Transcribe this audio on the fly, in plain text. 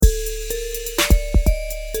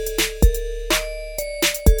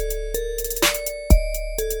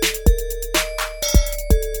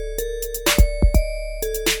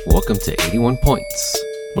Welcome to 81 Points,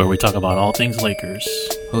 where we talk about all things Lakers.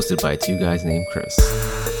 hosted by two guys named Chris.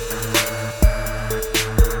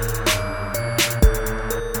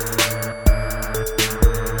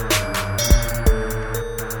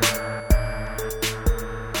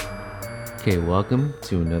 Okay, welcome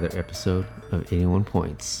to another episode of 81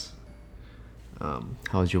 Points. How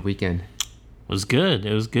was your weekend? It was good.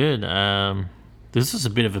 This was a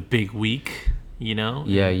bit of a big week, you know.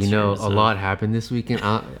 Yeah, a lot happened this weekend.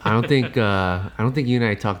 I don't think you and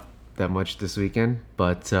I talked that much this weekend,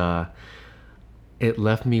 but it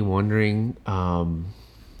left me wondering,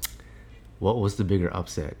 what was the bigger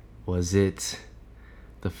upset? Was it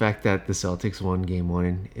the fact that the Celtics won Game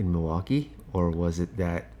 1 in Milwaukee, or was it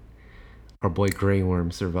that our boy Grey Worm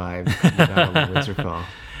survived the Battle of Winterfell?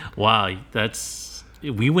 Wow,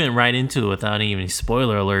 we went right into it without even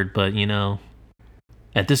spoiler alert, but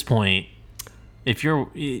at this point, if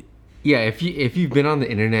you've been on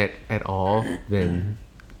the internet at all, then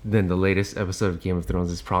the latest episode of Game of Thrones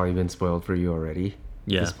has probably been spoiled for you already.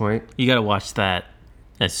 Yeah. At this point, you got to watch that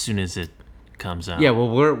as soon as it comes out. Yeah, well,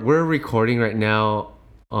 we're recording right now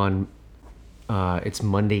on it's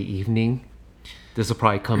Monday evening. This will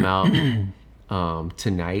probably come out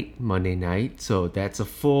tonight, Monday night. So that's a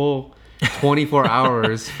full 24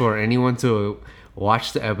 hours for anyone to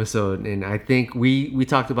watch the episode. And I think we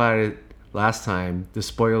talked about it last time. The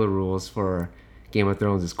spoiler rules for Game of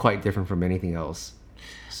Thrones is quite different from anything else.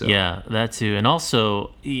 So. Yeah, that too. And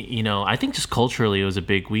also, I think just culturally it was a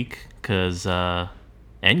big week because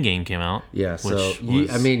Endgame came out. Yeah, so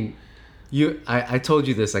I told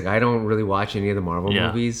you this, like, I don't really watch any of the Marvel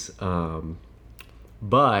movies.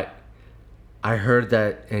 But I heard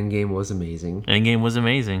that Endgame was amazing. Endgame was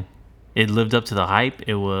amazing. It lived up to the hype.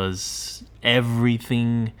 It was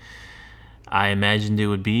everything I imagined it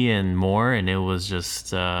would be and more. And it was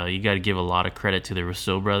just, you got to give a lot of credit to the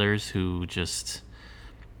Russo brothers, who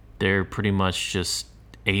they're pretty much just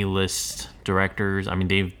A-list directors. I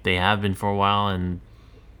mean, they have been for a while, and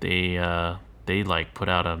they like put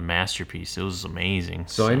out a masterpiece. It was amazing.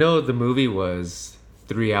 So I know the movie was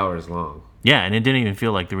 3 hours long. Yeah, and it didn't even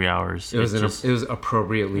feel like 3 hours. It was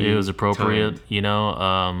appropriately. It was appropriate,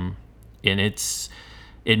 timed. And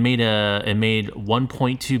it made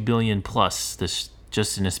 1.2 billion plus this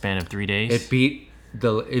just in a span of 3 days. It beat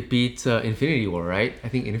Infinity War, right? I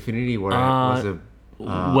think Infinity War was a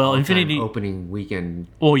Infinity opening weekend.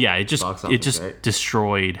 Well, yeah, it just right?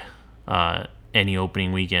 destroyed any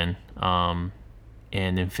opening weekend. And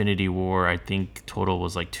Infinity War, I think total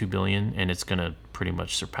was like 2 billion, and it's gonna pretty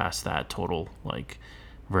much surpass that total like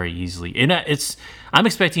very easily. And I'm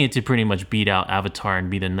expecting it to pretty much beat out Avatar and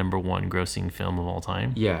be the number one grossing film of all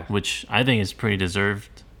time. Yeah, which I think is pretty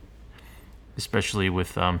deserved, especially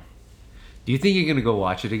with. Do you think you're gonna go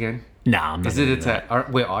watch it again? Nah, I'm not. Is it a type?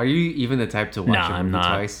 Are you even the type to watch a movie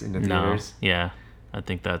twice in the theaters? Yeah, I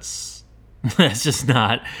think that's just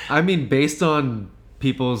not. I mean, based on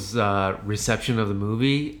people's reception of the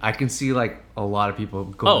movie, I can see like a lot of people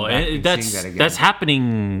going back and seeing that again. That's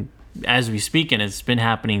happening as we speak, and it's been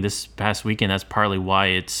happening this past weekend. That's partly why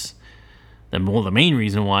it's the main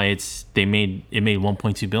reason why it made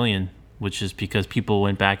 1.2 billion, which is because people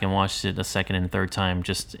went back and watched it a second and third time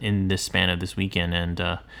just in this span of this weekend.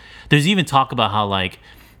 And there's even talk about how like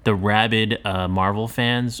the rabid Marvel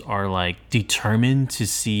fans are like determined to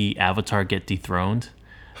see Avatar get dethroned.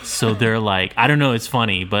 So they're like, I don't know, it's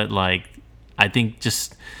funny, but like, I think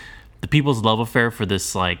just the people's love affair for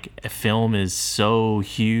this like film is so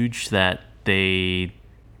huge that they're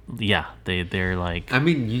like. I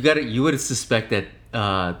mean, you would suspect that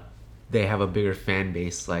they have a bigger fan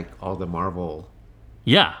base, like all the Marvel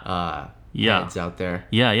heads out there.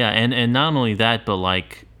 Yeah, and not only that, but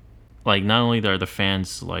like not only are the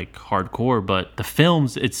fans like hardcore, but the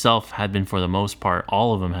films itself have been, for the most part,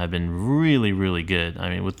 all of them have been really, really good. I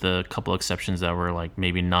mean, with the couple exceptions that were like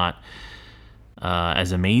maybe not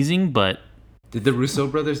as amazing, but did the Russo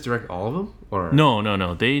brothers direct all of them? Or no,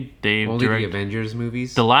 they only the Avengers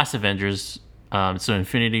movies. The last Avengers, so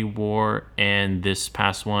Infinity War and this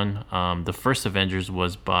past one. The first Avengers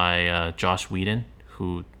was by Joss Whedon,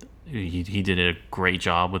 who he did a great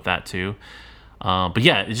job with that too. But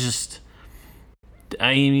yeah, it's just,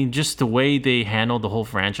 I mean, just the way they handled the whole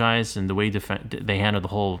franchise and the way they handled the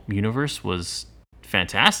whole universe was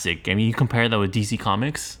fantastic. I mean, you compare that with DC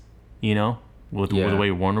Comics, with the way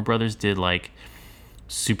Warner Brothers did like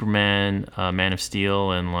Superman, Man of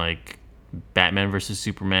Steel, and like Batman versus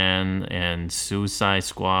Superman and Suicide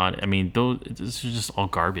Squad. I mean, this is just all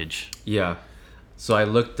garbage. Yeah. So I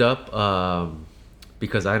looked up,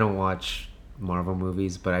 because I don't watch Marvel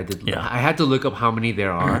movies, but Yeah. I had to look up how many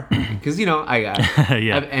there are because Yeah.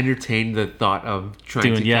 I've entertained the thought of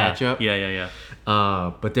trying to yeah. catch up. Yeah.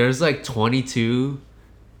 But there's like 22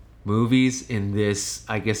 movies in this.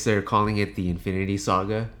 I guess they're calling it the Infinity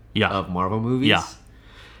Saga of Marvel movies. Yeah.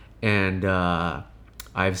 And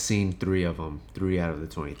I've seen 3 of them, 3 out of the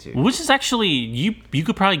 22. Which is actually you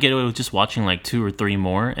could probably get away with just watching like 2 or 3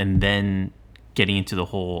 more and then getting into the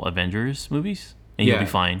whole Avengers movies, and you'll be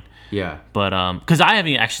fine. Yeah. But because I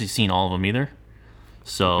haven't actually seen all of them either,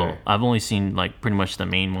 so Okay. I've only seen like pretty much the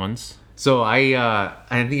main ones. So I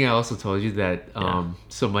think I also told you that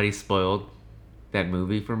somebody spoiled that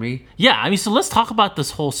movie for me. Yeah, I mean, so let's talk about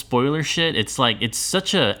this whole spoiler shit. It's like it's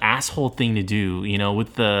such a asshole thing to do, you know,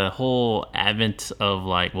 with the whole advent of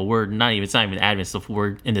like, well, it's not even advent stuff.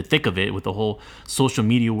 We're in the thick of it with the whole social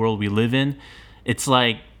media world we live in. It's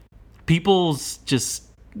like people's just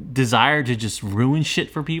desire to just ruin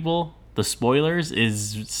shit for people. The spoilers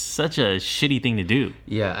is such a shitty thing to do.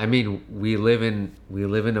 Yeah, I mean, we live in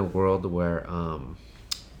a world where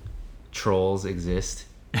trolls exist,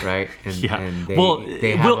 right? And Yeah. and Well,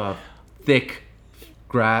 they have a thick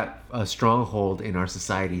a stronghold in our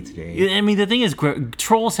society today. I mean, the thing is,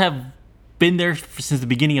 trolls have been there since the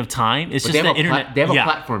beginning of time. It's But just they have that a internet. they have a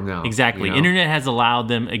platform now. Exactly. you know? Internet has allowed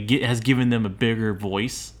them, has given them a bigger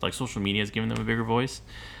voice. Like social media has given them a bigger voice,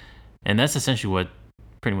 and that's essentially what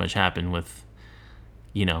pretty much happened with,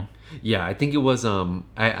 you know. Yeah, I think it was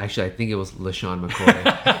I think it was LaShawn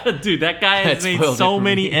McCoy. Dude, that guy has That made spoiled it so for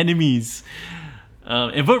many me. enemies.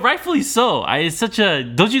 But rightfully so. It's such a.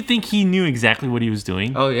 Don't you think he knew exactly what he was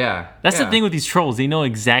doing? Oh yeah. That's yeah. the thing with these trolls. They know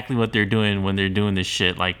exactly what they're doing when they're doing this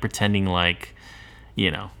shit, like pretending like,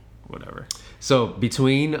 you know, whatever. So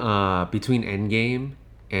between Endgame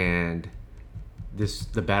and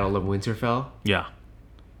the Battle of Winterfell, Yeah.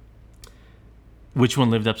 Which one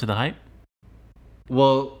lived up to the hype?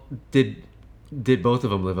 well, did both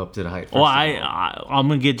of them live up to the hype? first Well, of all? I'm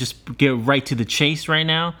gonna get right to the chase right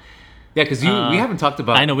now. Yeah, because we haven't talked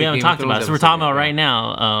about. I know we the haven't Game of talked about it, Thrones so we're talking episode about yet. right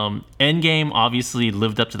now. Endgame obviously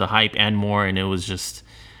lived up to the hype and more, and it was just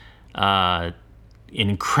an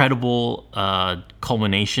incredible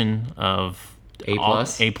culmination of A+?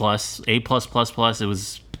 A plus. It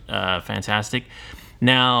was fantastic.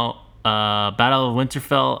 Now, Battle of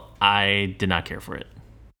Winterfell, I did not care for it.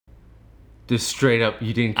 Just straight up,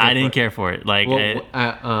 you didn't. I didn't care for it. Like,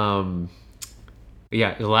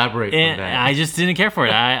 yeah, elaborate on that. I just didn't care for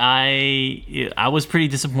it. I was pretty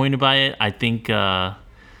disappointed by it. I think, you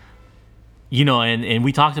know, and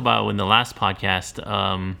we talked about it in the last podcast.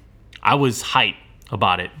 I was hyped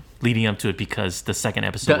about it leading up to it because the second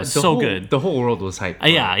episode was so good. The whole world was hyped. for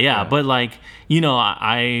Yeah, it. yeah. But like, you know,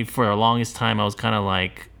 I for the longest time I was kind of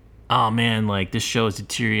like, oh man, like this show has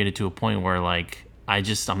deteriorated to a point where like I'm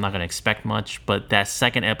not gonna expect much. But that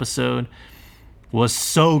second episode was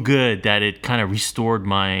so good that it kind of restored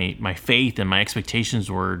my faith, and my expectations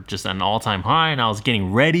were just at an all-time high, and I was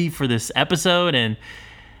getting ready for this episode. And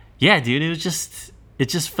yeah, dude, it just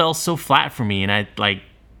fell so flat for me, and I like,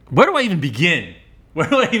 where do I even begin? Where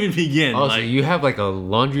do I even begin? Oh, so Like, you have like a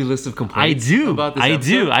laundry list of I complaints do. about this I episode?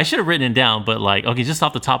 do. I should have written it down, but like, okay, just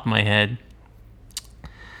off the top of my head,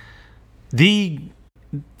 the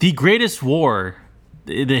greatest war,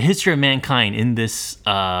 the history of mankind in this,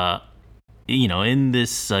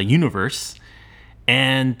 universe,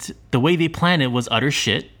 and the way they planned it was utter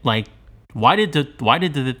shit. Like, why did the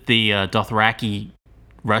Dothraki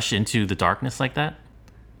rush into the darkness like that?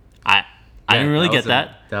 I didn't really get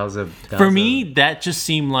that. For me, that just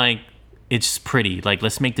seemed like it's pretty. Like,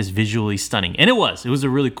 let's make this visually stunning. And it was. It was a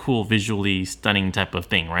really cool, visually stunning type of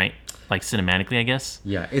thing, right? Like, cinematically, I guess.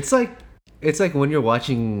 Yeah, it's like when you're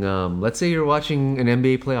watching, let's say you're watching an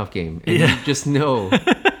NBA playoff game, and you just know,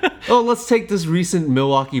 oh, let's take this recent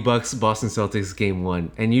Milwaukee Bucks Boston Celtics game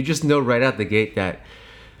 1, and you just know right out the gate that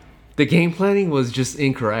the game planning was just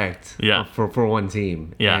incorrect. Yeah. For one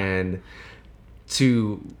team. Yeah. And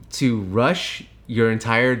to rush your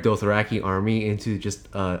entire Dothraki army into just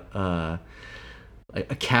a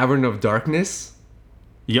cavern of darkness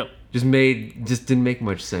Yep. just didn't make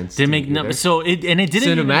much sense. Didn't to make me no. either. So it didn't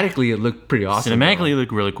even- Cinematically, it looked pretty awesome. Cinematically, it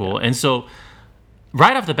looked really cool. And so,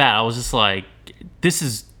 right off the bat, I was just like,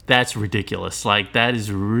 that's ridiculous. Like, that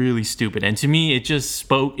is really stupid. And to me, it just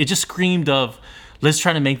screamed of, let's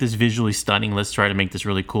try to make this visually stunning. Let's try to make this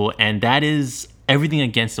really cool. And that is everything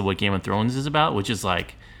against what Game of Thrones is about, which is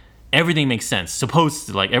like, everything makes sense. Supposed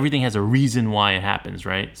to, like, everything has a reason why it happens,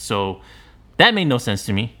 right? So, that made no sense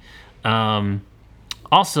to me.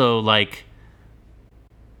 Also, like,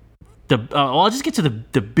 I'll just get to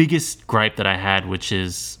the biggest gripe that I had, which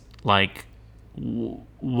is like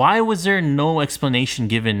why was there no explanation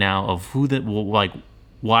given now of who the like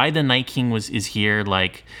why the Night King is here?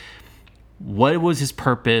 Like, what was his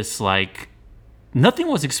purpose? Like, nothing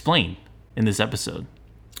was explained in this episode.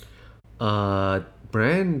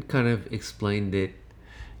 Bran kind of explained it.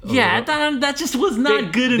 Yeah, that just was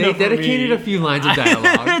not good enough. They dedicated a few lines of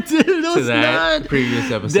dialogue to that previous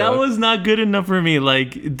episode. That was not good enough for me.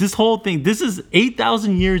 Like, this whole thing, this is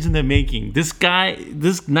 8,000 years in the making.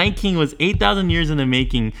 This Night King was 8,000 years in the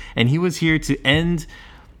making, and he was here to end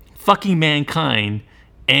fucking mankind.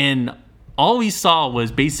 And all we saw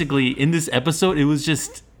was basically in this episode, it was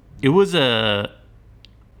just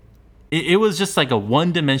like a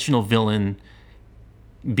one-dimensional villain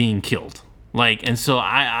being killed. Like, and so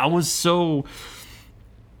I was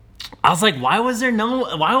like, why was there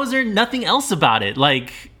nothing else about it?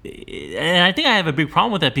 Like, and I think I have a big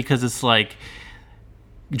problem with that because it's like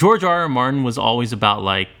George R.R. Martin was always about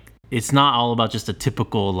like, it's not all about just a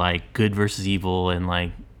typical like good versus evil and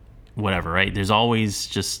like whatever, right? There's always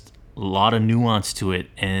just a lot of nuance to it,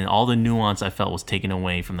 and all the nuance I felt was taken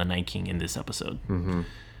away from the Night King in this episode.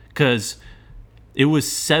 Because it was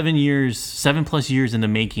 7+ years in the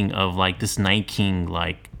making of like this Night King.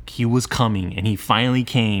 Like, he was coming and he finally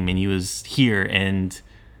came and he was here and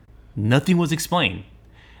nothing was explained.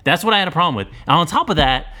 That's what I had a problem with. And on top of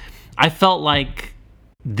that, I felt like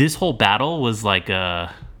this whole battle was like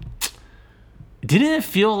didn't it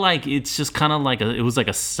feel like it's just kind of like it was like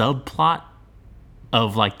a subplot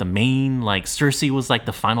of like the main, like Cersei was like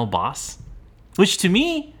the final boss, which to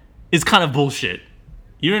me is kind of bullshit.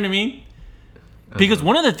 You know what I mean? Because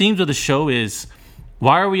one of the themes of the show is,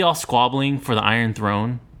 why are we all squabbling for the Iron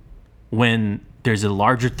Throne when there's a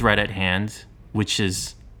larger threat at hand, which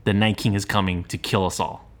is the Night King is coming to kill us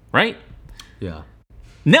all, right? Yeah.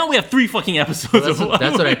 Now we have 3 fucking episodes. Well,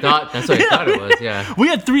 that's what I thought. That's what I thought it was. Yeah. We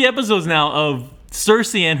had 3 episodes now of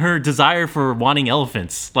Cersei and her desire for wanting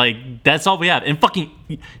elephants. Like, that's all we have. And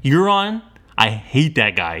fucking Euron, I hate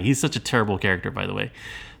that guy. He's such a terrible character, by the way.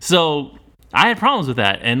 So I had problems with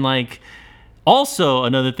that, and like. Also,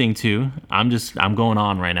 another thing too, I'm going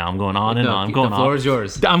on right now. I'm going on and on. The floor is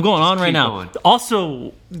yours. I'm going on right now. Going.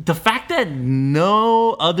 Also, the fact that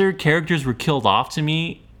no other characters were killed off, to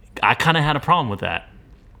me, I kind of had a problem with that.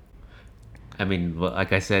 I mean, well,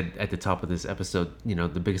 like I said at the top of this episode, you know,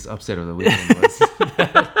 the biggest upset of the weekend was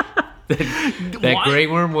that Grey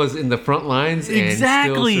Worm was in the front lines and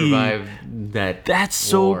still survived that.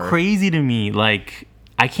 That's war. So crazy to me. Like,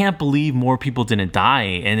 I can't believe more people didn't die,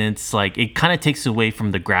 and it's like it kind of takes away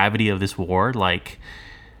from the gravity of this war. Like,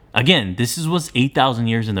 again, this was 8,000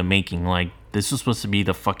 years in the making. Like, this was supposed to be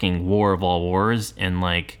the fucking war of all wars, and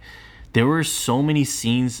like there were so many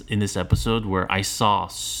scenes in this episode where I saw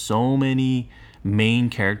so many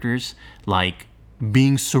main characters like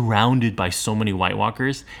being surrounded by so many White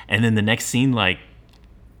Walkers, and then the next scene, like,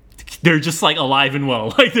 they're just like alive and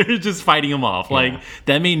well, like they're just fighting them off. Yeah. Like,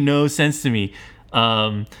 that made no sense to me.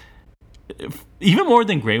 Even more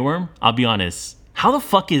than Grey Worm, I'll be honest. How the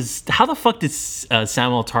fuck did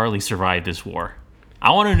Samuel Tarly survive this war?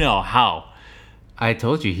 I want to know how. I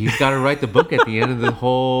told you, he's got to write the book at the end of the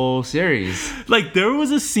whole series. Like, there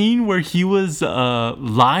was a scene where he was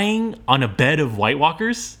lying on a bed of White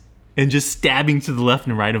Walkers and just stabbing to the left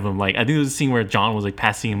and right of him. Like, I think there was a scene where Jon was like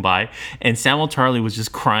passing him by, and Samuel Tarly was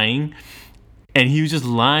just crying. And he was just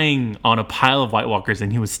lying on a pile of White Walkers,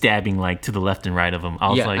 and he was stabbing like to the left and right of him. I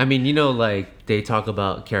was like, I mean, you know, like they talk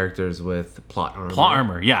about characters with plot armor. Plot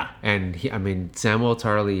armor, yeah. And Samuel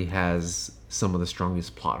Tarly has some of the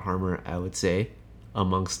strongest plot armor, I would say,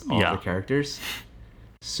 amongst all the characters.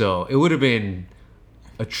 So it would have been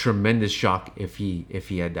a tremendous shock if he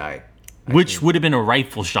had died. Which would have been a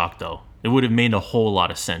rightful shock, though. It would have made a whole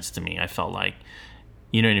lot of sense to me. I felt like,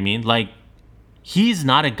 you know what I mean, like. He's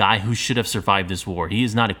not a guy who should have survived this war. He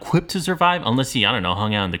is not equipped to survive unless he, I don't know,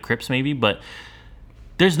 hung out in the crypts maybe. But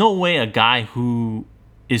there's no way a guy who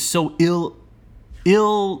is so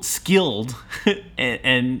ill-skilled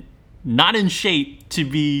and not in shape to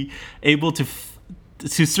be able to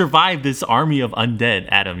survive this army of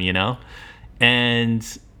undead at him, you know? And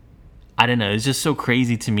I don't know. It's just so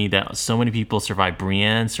crazy to me that so many people survived.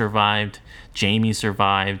 Brienne survived. Jaime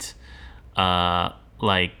survived.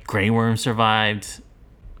 Like, Grey Worm survived.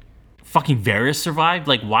 Fucking Varys survived.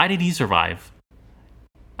 Like, why did he survive?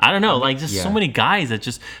 I don't know. Like, just so many guys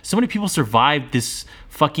that so many people survived this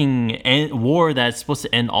fucking war that's supposed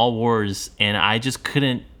to end all wars, and I just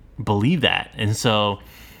couldn't believe that. And so,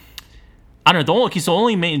 I don't know. The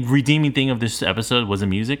only main redeeming thing of this episode was the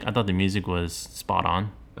music. I thought the music was spot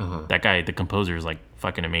on. That guy, the composer, is like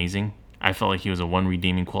fucking amazing. I felt like he was a one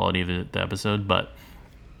redeeming quality of the episode, but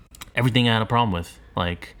everything I had a problem with.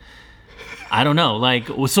 Like, I don't know. Like,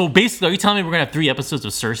 so basically, are you telling me we're gonna have 3 episodes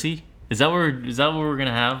of Cersei? Is that what we're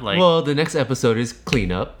gonna have? Like, Well, the next episode is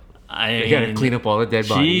cleanup. You gotta clean up all the dead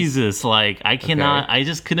bodies. Jesus, like, I cannot. Okay. I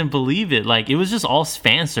just couldn't believe it. Like, it was just all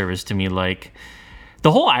fan service to me. Like,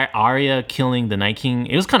 the whole Arya killing the Night King,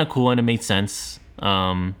 it was kind of cool and it made sense.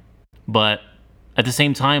 But at the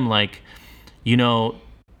same time, like, you know,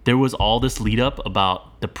 there was all this lead up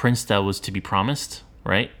about the prince that was to be promised,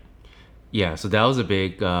 right? Yeah, so that was a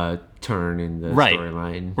big turn in the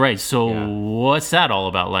storyline. Right. So what's that all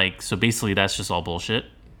about? Like, so basically that's just all bullshit,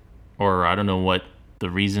 or I don't know what the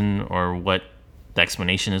reason or what the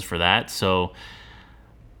explanation is for that. So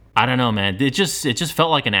I don't know, man. It just felt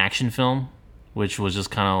like an action film, which was just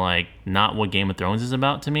kind of like not what Game of Thrones is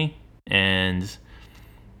about to me. And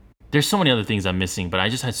there's so many other things I'm missing, but I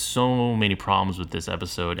just had so many problems with this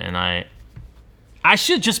episode, and I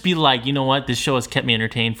should just be like, you know what? This show has kept me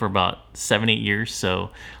entertained for about 7-8 years,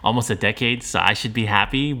 so almost a decade. So I should be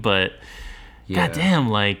happy, but goddamn,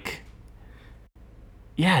 like,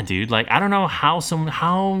 yeah, dude. Like, I don't know how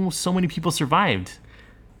so many people survived.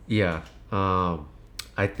 Yeah,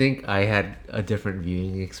 I think I had a different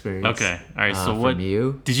viewing experience. Okay, all right. So what?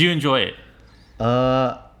 You? Did you enjoy it?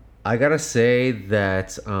 I gotta say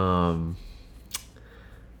that I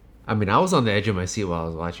mean, I was on the edge of my seat while I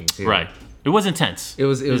was watching too. Right. It was intense. It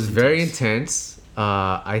was very intense.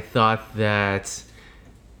 I thought that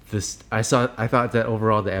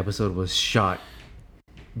overall the episode was shot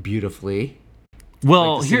beautifully.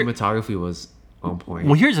 Well, like the cinematography was on point.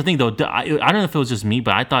 Well, here's the thing though. I don't know if it was just me,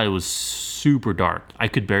 but I thought it was super dark. I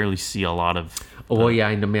could barely see a lot of. Well, yeah,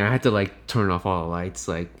 I mean, I had to like turn off all the lights,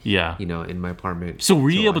 like, you know, in my apartment. So were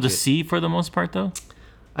you able to see for the most part though?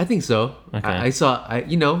 I think so. Okay. I saw,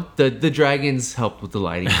 you know, the dragons helped with the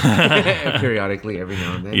lighting periodically every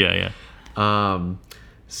now and then. Yeah.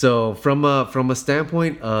 So from a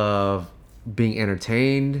standpoint of being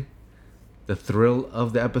entertained, the thrill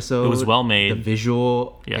of the episode, it was well made. The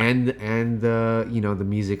visual and the, you know, the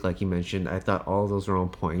music, like you mentioned, I thought all those were on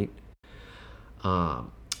point.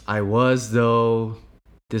 I was though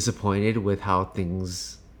disappointed with how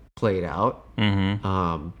things played out.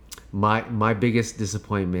 Mm-hmm. My biggest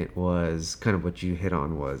disappointment was kind of what you hit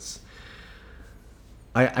on was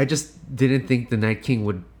I just didn't think the Night King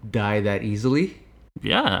would die that easily.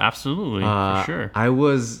 Yeah, absolutely, for sure. I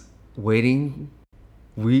was waiting.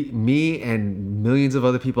 Me and millions of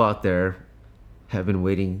other people out there have been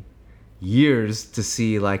waiting years to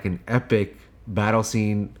see like an epic battle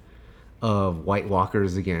scene of White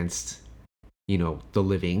Walkers against, you know, the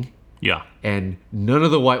living. Yeah. And none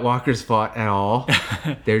of the White Walkers fought at all.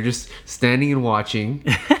 They're just standing and watching.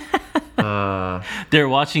 They're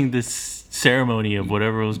watching this ceremony of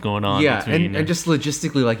whatever was going on. Yeah, and just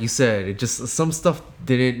logistically, like you said, it just some stuff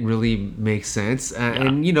didn't really make sense.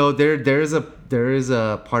 And you know, there is a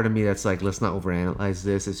part of me that's like, let's not overanalyze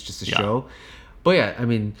this. It's just a show. But yeah, I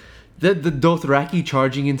mean, the Dothraki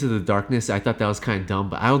charging into the darkness, I thought that was kind of dumb.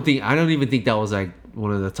 But I don't even think that was like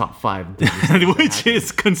one of the top 5 which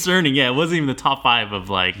is concerning. Yeah, it wasn't even the top 5 of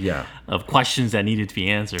like of questions that needed to be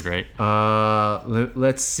answered, right?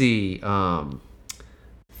 Let's see.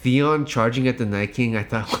 Theon charging at the Night King, I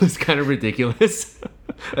thought was kind of ridiculous.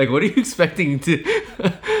 Like, what are you expecting to?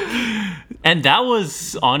 And that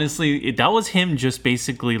was honestly, that was him just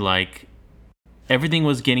basically like everything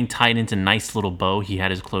was getting tied into nice little bow. He had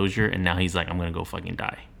his closure, and now he's like, I'm gonna go fucking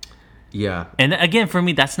die. Yeah. And again, for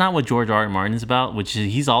me, that's not what George R. R. Martin's about, which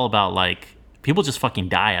is he's all about like people just fucking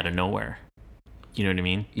die out of nowhere. You know what I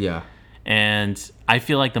mean? Yeah. And I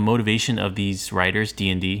feel like the motivation of these writers,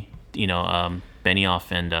 D&D, you know,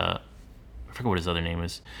 Benioff and I forget what his other name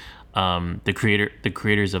is, the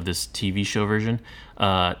creators of this TV show version,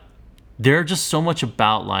 they're just so much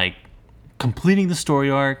about like completing the story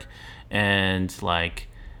arc and like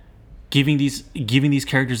giving these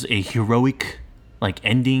characters a heroic like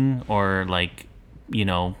ending, or like, you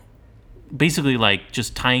know, basically like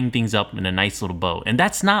just tying things up in a nice little bow. And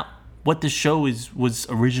that's not what the show was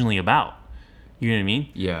originally about. You know what I mean?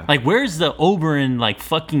 Yeah. Like, where's the Oberyn like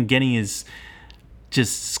fucking getting his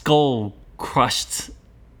just skull crushed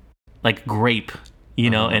like grape,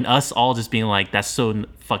 you know, and us all just being like, that's so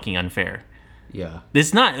fucking unfair. Yeah.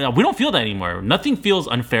 It's not, we don't feel that anymore. Nothing feels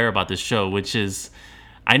unfair about this show, which is,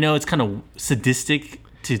 I know it's kind of sadistic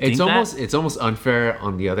to think it's almost unfair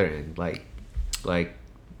on the other end. Like a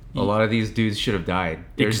lot of these dudes should have died.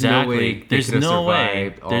 There's no way. There's no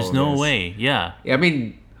way. There's no way. Yeah. I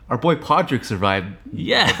mean, our boy Podrick survived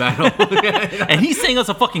the battle. And he sang us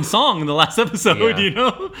a fucking song in the last episode, you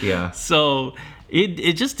know? Yeah. So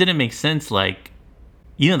it just didn't make sense. Like,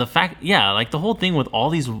 the fact, like the whole thing with all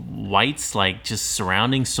these whites, like just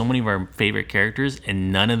surrounding so many of our favorite characters,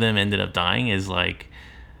 and none of them ended up dying is like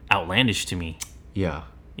outlandish to me. Yeah.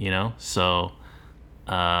 So,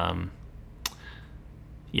 yeah,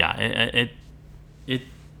 it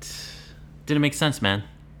didn't make sense, man.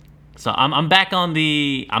 So I'm back on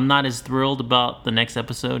I'm not as thrilled about the next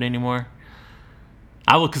episode anymore.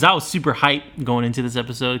 Because I was super hyped going into this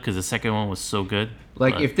episode because the second one was so good.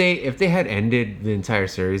 Like if they had ended the entire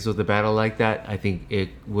series with a battle like that, I think it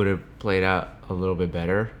would have played out a little bit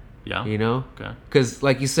better. Yeah. Okay. Because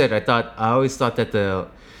like you said, I always thought that the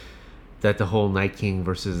whole Night King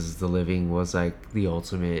versus the Living was like the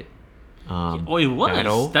ultimate. It was.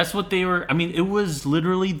 Battle. That's what they were. I mean, it was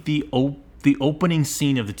literally the opening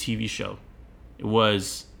scene of the TV show. It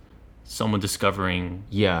was someone discovering.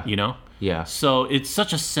 Yeah. Yeah. So it's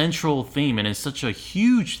such a central theme, and it's such a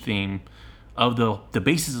huge theme of the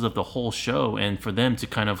basis of the whole show, and for them to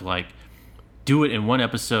kind of like do it in one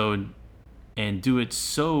episode and do it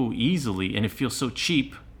so easily, and it feels so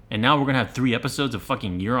cheap. And now we're gonna have 3 episodes of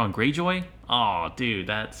fucking Euron Greyjoy. Oh, dude,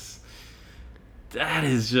 that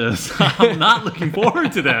is just. I'm not looking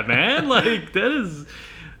forward to that, man. Like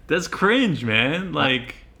that's cringe, man.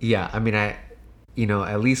 Like. Yeah, I mean, at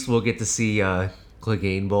least we'll get to see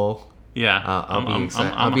Clegane Bowl. Yeah, I'll be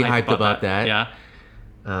excited. I'll be hyped about that. Yeah.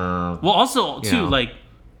 Well, also too, like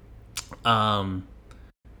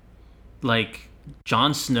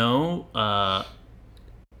Jon Snow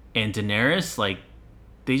and Daenerys, like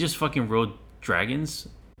they just fucking rode dragons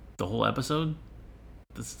the whole episode.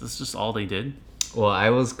 That's just all they did. Well, I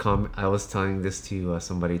was telling this to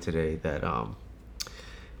somebody today that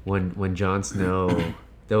when Jon Snow,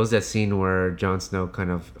 there was that scene where Jon Snow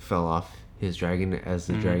kind of fell off his dragon as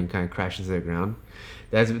the dragon kind of crashed into the ground.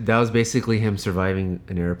 That was basically him surviving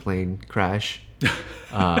an airplane crash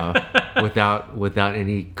without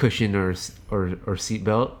any cushion or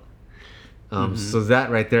seatbelt. So that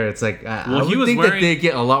right there, it's like I would think that they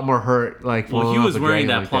get a lot more hurt. Like, he was wearing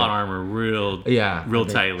that plot armor real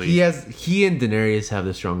tightly. He and Daenerys have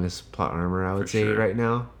the strongest plot armor, I would say, right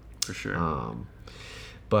now. For sure.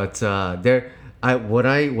 But what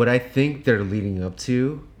I think they're leading up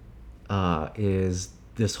to is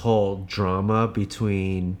this whole drama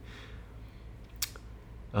between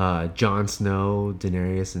Jon Snow,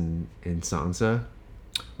 Daenerys, and Sansa.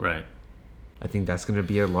 Right. I think that's going to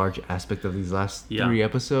be a large aspect of these last 3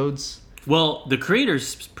 episodes. Well, the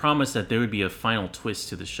creators promised that there would be a final twist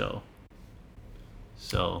to the show.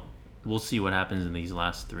 So we'll see what happens in these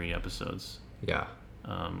last 3 episodes. Yeah.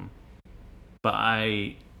 But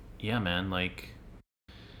man, like,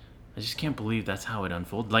 I just can't believe that's how it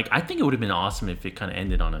unfolded. Like, I think it would have been awesome if it kind of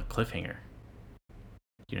ended on a cliffhanger.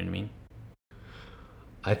 You know what I mean?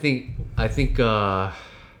 I think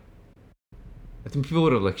people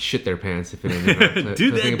would have like shit their pants if it ended on a cliffhanger.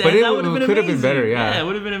 Dude, that could have been better. Yeah, it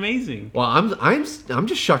would have been amazing. Well, I'm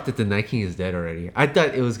just shocked that the Night King is dead already. I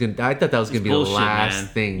thought that was gonna be bullshit, the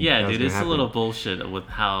last thing. Yeah, dude, it's a little bullshit with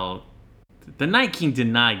how the Night King did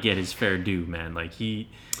not get his fair due, man. Like he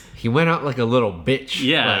went out like a little bitch.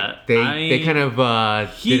 Yeah, like they kind of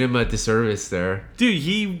did him a disservice there. Dude,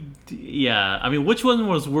 I mean, which one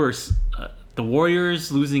was worse? The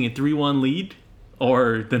Warriors losing a 3-1 lead,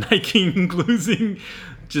 or the Night King losing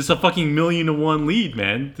just a fucking 1,000,000-1 lead,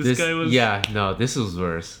 man? This guy was. Yeah, no, this was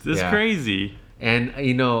worse. This is crazy. And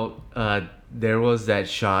there was that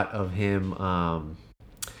shot of him.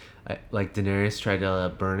 Like Daenerys tried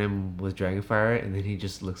to burn him with dragonfire, and then he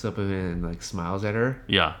just looks up at him and like smiles at her.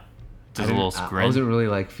 Yeah, just a little grin. I wasn't really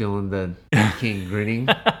like feeling the king grinning.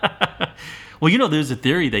 Well, there's a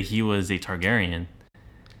theory that he was a Targaryen.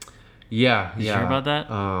 Yeah, Did you hear about that?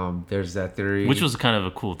 There's that theory, which was kind of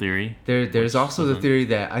a cool theory. There's also the theory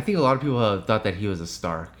that I think a lot of people have thought that he was a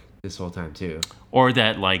Stark this whole time too, or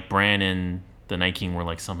that like Bran and the Night King were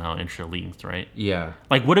like somehow interlinked, right? Yeah.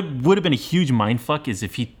 Like would have been a huge mindfuck is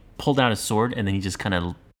if he pulled out his sword and then he just kind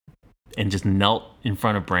of just knelt in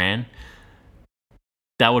front of Bran.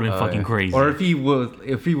 That would have been fucking crazy. Or if he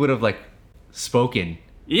would have like spoken.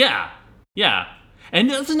 Yeah. And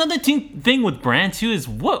that's another thing with Bran too is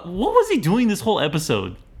what was he doing this whole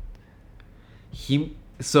episode?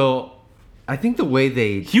 So I think the way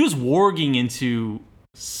he was warging into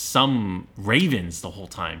some ravens the whole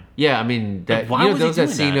time. Yeah, I mean that. Like, why was there was he that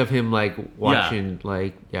doing scene that? of him like watching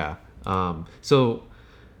So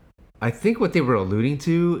I think what they were alluding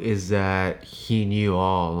to is that he knew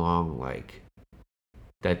all along like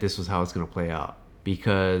that this was how it's gonna play out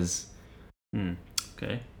because.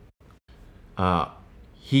 Okay.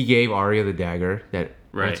 He gave Arya the dagger that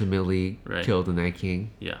Right. ultimately Right. killed the Night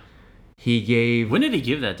King. Yeah. he gave When did he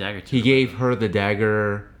give that dagger to? he gave her the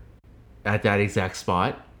dagger at that exact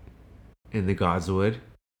spot in the Godswood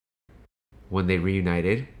when they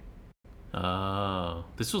reunited. Oh,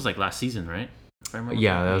 this was like last season, right? If I remember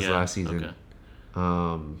Yeah, that was last season.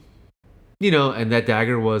 You know, and that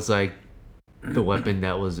dagger was like the weapon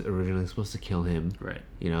that was originally supposed to kill him. Right.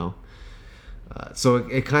 You know, so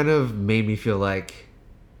it kind of made me feel like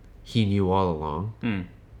he knew all along.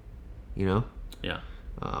 You know. Yeah.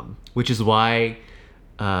 Which is why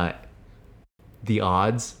the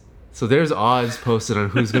odds. So there's odds posted on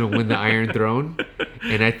who's going to win the Iron Throne,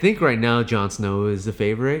 and I think right now Jon Snow is the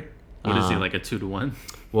favorite. What is he, like a 2-1?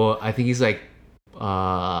 Well, I think he's like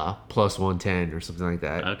plus 110 or something like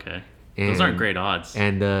that. Okay. Those aren't great odds.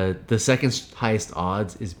 And the second highest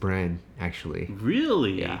odds is Bran, actually.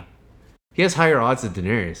 Really? Yeah. He has higher odds than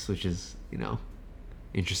Daenerys, which is, you know,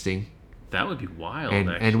 interesting. That would be wild,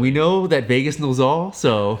 And we know that Vegas knows all,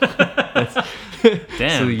 so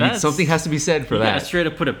damn, so something has to be said for that. Yeah, straight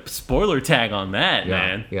up put a spoiler tag on that,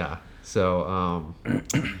 man. Yeah. So,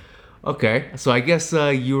 okay. So I guess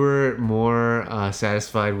you were more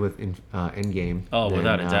satisfied with Endgame. Oh, than,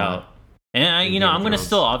 without a doubt. And I'm Game of gonna Thrones.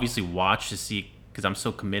 still obviously watch to see, because I'm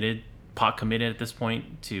so pot committed at this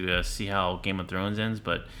point to see how Game of Thrones ends.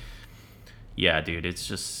 But yeah, dude, it's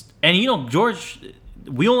just, and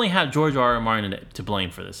we only have George R.R. Martin to blame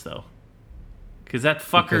for this though, because that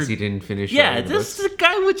fucker, because he didn't finish. yeah, the this books.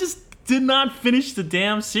 guy did not finish the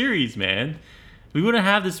damn series, man. We wouldn't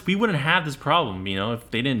have this problem,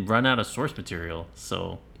 if they didn't run out of source material.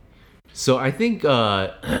 So I think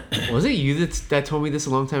was it you that told me this a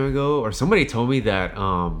long time ago, or somebody told me that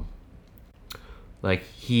like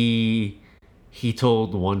he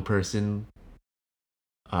told one person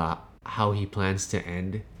how he plans to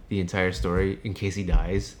end the entire story in case he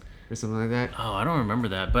dies or something like that. Oh, I don't remember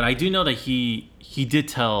that, but I do know that he did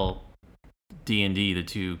tell D&D, the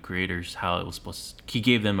two creators, how it was supposed to, he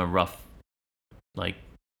gave them a rough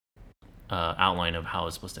outline of how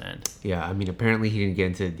it's supposed to end. Yeah, I mean, apparently he didn't get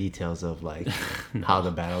into the details of like No. how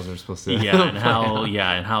the battles are supposed to. and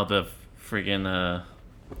how the friggin'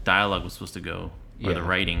 dialogue was supposed to go, or the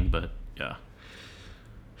writing. But yeah.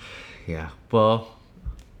 Yeah. Well,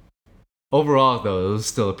 overall though, it was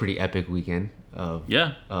still a pretty epic weekend of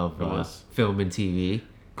it was. Film and TV.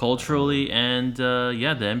 Culturally, and the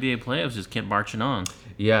NBA playoffs just kept marching on.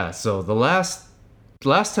 Yeah. So the last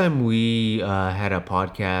time we had a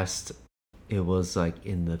podcast, it was like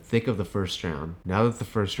in the thick of the first round. Now that the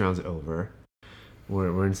first round's over,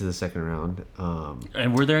 we're into the second round.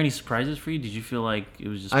 And were there any surprises for you? Did you feel like it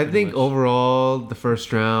was just? I think overall the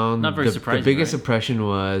first round, Not very surprising, the biggest right? impression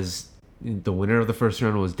was the winner of the first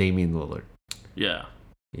round was Damian Lillard. Yeah.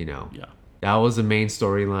 Yeah, Yeah. that was the main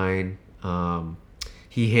storyline.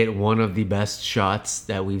 He hit one of the best shots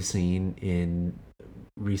that we've seen in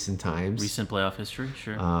recent times. Recent playoff history,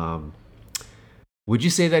 sure. Would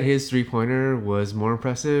you say that his three-pointer was more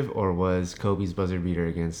impressive, or was Kobe's buzzer beater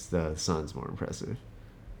against the Suns more impressive?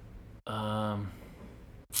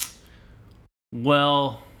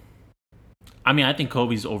 Well, I mean, I think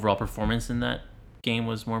Kobe's overall performance in that game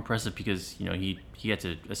was more impressive because he had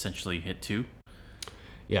to essentially hit two.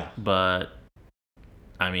 Yeah, but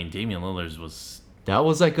I mean, Damian Lillard's was that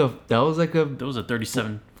was like a that was a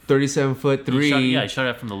 37-foot three. He shot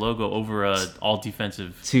it from the logo over all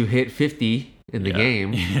defensive to hit 50 in the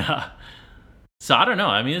game. Yeah. So I don't know.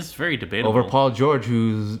 I mean, it's very debatable. Over Paul George,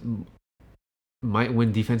 who might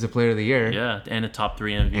win Defensive Player of the Year. Yeah, and a top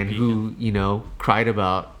 3 MVP. And who, cried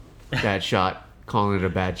about that shot, calling it a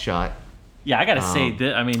bad shot. Yeah, I gotta say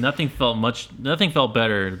that. I mean, nothing felt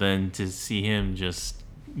better than to see him just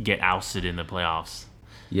get ousted in the playoffs.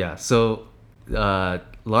 Yeah. So a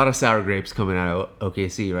lot of sour grapes coming out of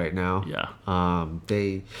OKC right now. Yeah.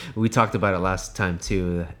 We talked about it last time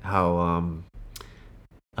too, how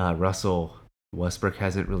Russell Westbrook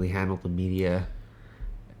hasn't really handled the media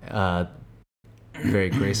very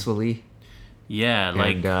gracefully. Yeah,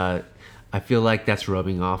 and I feel like that's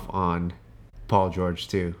rubbing off on Paul George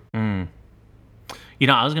too. I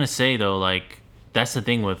was gonna say though, like, that's the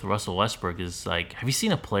thing with Russell Westbrook is, like, have you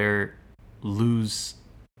seen a player lose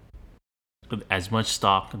as much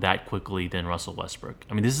stock that quickly than Russell Westbrook?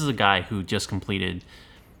 I mean, this is a guy who just completed,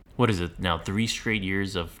 what is it now, 3 straight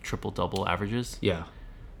years of triple-double averages? Yeah.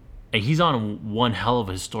 And he's on one hell of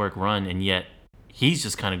a historic run, and yet he's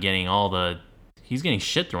just kind of getting he's getting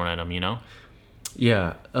shit thrown at him,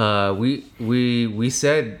 Yeah. We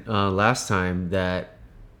said last time that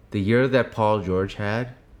the year that Paul George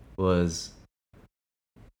had was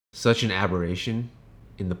such an aberration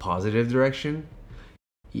in the positive direction.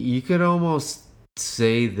 You could almost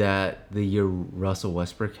say that the year Russell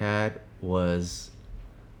Westbrook had was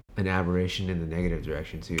an aberration in the negative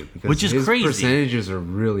direction too, because Which is his crazy. percentages are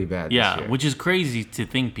really bad this Yeah, year. which is crazy to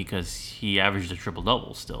think because he averaged a triple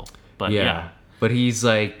double still. But yeah. But he's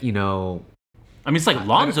like, you know, I mean, it's like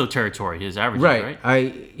Lonzo territory. His averages,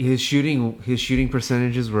 right? His shooting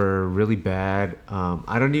percentages were really bad.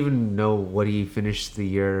 I don't even know what he finished the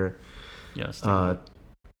year Yes.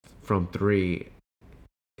 from three.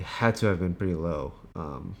 It had to have been pretty low.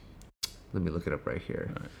 Let me look it up right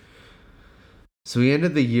here. All right. So he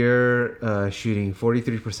ended the year shooting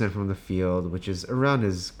 43% from the field, which is around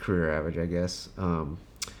his career average, I guess.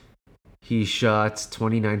 He shot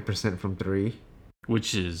 29% from three.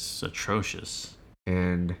 Which is atrocious.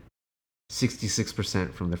 And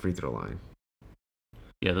 66% from the free throw line.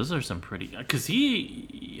 Yeah, those are some pretty... Because I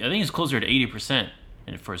think he's closer to 80%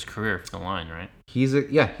 for his career from the line, right? He's a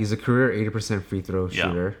career 80% free throw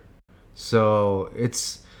shooter. So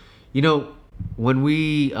it's, you know, when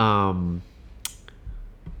we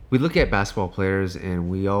look at basketball players and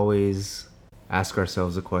we always ask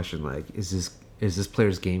ourselves a question like, is this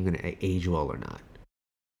player's game going to age well or not?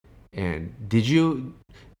 And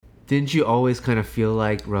didn't you always kind of feel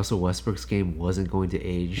like Russell Westbrook's game wasn't going to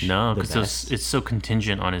age? No, because it's so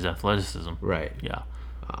contingent on his athleticism. Right. Yeah.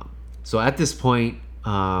 So at this point,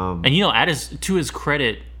 and you know, to his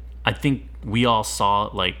credit, I think we all saw,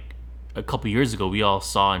 like a couple years ago, we all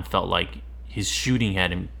saw and felt like his shooting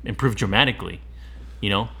had improved dramatically.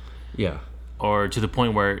 You know. Yeah. Or to the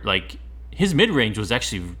point where like his mid range was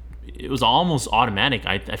actually. It was almost automatic.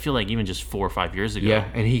 I feel like even just 4 or 5 years ago. Yeah,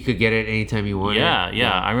 and he could get it anytime he wanted.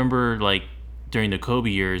 Yeah. I remember like during the Kobe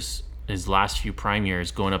years, his last few prime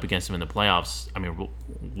years, going up against him in the playoffs. I mean,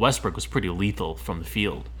 Westbrook was pretty lethal from the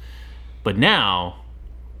field, but now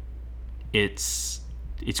it's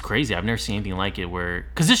crazy. I've never seen anything like it. Where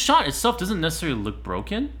because his shot itself doesn't necessarily look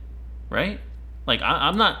broken, right? Like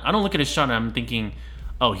I don't look at his shot and I'm thinking,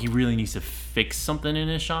 oh, he really needs to fix something in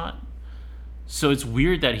his shot. So it's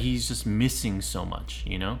weird that he's just missing so much,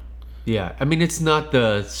 you know? Yeah, I mean it's not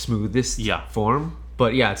the smoothest form,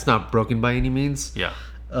 but yeah, it's not broken by any means. Yeah.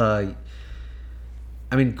 I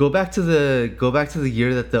mean, go back to the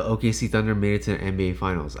year that the OKC Thunder made it to the NBA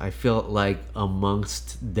Finals. I felt like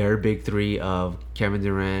amongst their big three of Kevin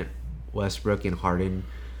Durant, Westbrook, and Harden,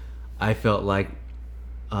 I felt like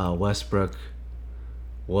Westbrook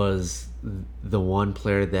was the one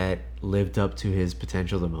player that lived up to his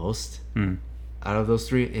potential the most. Out of those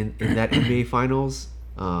three in that NBA Finals.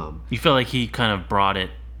 You feel like he kind of brought it.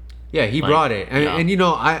 Yeah, he brought it. And you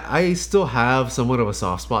know, I still have somewhat of a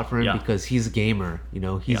soft spot for him because he's a gamer. You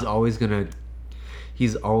know, he's always gonna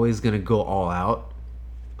go all out.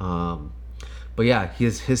 But yeah,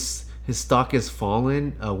 his stock has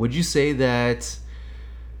fallen. Would you say that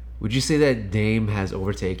Dame has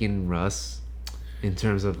overtaken Russ in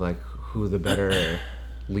terms of like who the better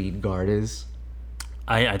lead guard is?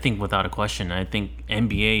 I think without a question. I think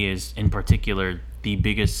NBA is in particular the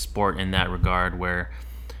biggest sport in that regard, where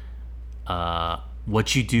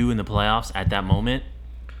what you do in the playoffs at that moment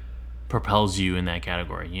propels you in that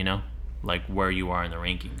category, you know, like where you are in the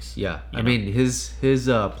rankings. Yeah, I mean his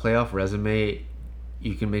playoff resume,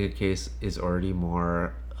 you can make a case, is already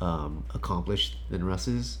more accomplished than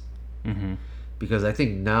Russ's. Because I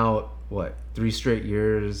think now 3 straight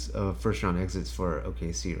years of first round exits for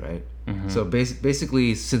OKC, right? So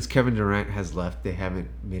basically, since Kevin Durant has left, they haven't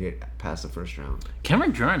made it past the first round.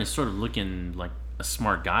 Kevin Durant is sort of looking like a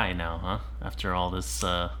smart guy now, huh? After all this,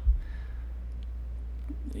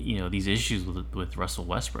 these issues with Russell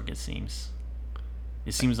Westbrook, it seems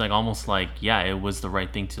like almost like it was the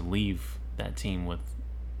right thing to leave that team with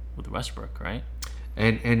Westbrook, right?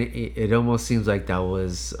 And it almost seems like that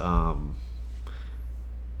was.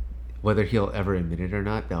 Whether he'll ever admit it or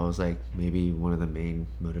not, that was like maybe one of the main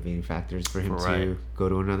motivating factors for him to go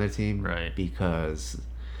to another team. Right. Because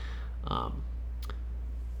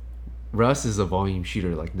Russ is a volume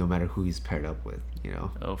shooter, like no matter who he's paired up with, you know.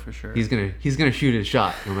 Oh, for sure. He's gonna shoot his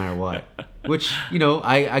shot no matter what. Which, you know,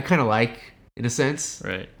 I kinda like in a sense.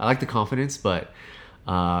 Right. I like the confidence, but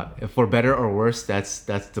for better or worse, that's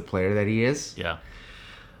the player that he is. Yeah.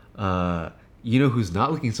 You know who's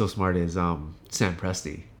not looking so smart is Sam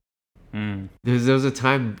Presti. There was a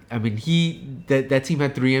time. I mean, that team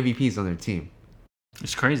had 3 MVPs on their team.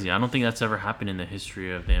 It's crazy. I don't think that's ever happened in the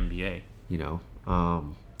history of the NBA. You know,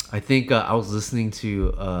 I think I was listening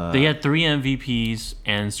to. They had 3 MVPs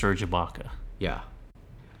and Serge Ibaka. Yeah,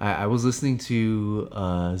 I was listening to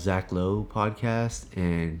Zach Lowe podcast,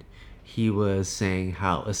 and he was saying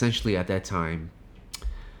how essentially at that time,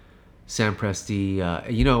 Sam Presti,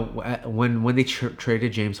 when they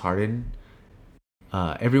traded James Harden.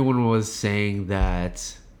 Everyone was saying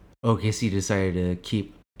that OKC decided to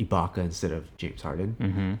keep Ibaka instead of James Harden.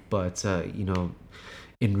 Mm-hmm. But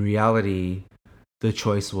in reality, the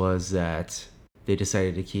choice was that they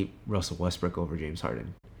decided to keep Russell Westbrook over James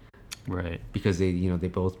Harden Right. because they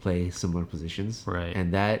both play similar positions. Right.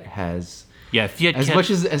 And that has Yeah, if you had as kept,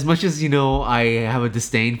 much as I have a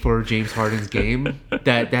disdain for James Harden's game,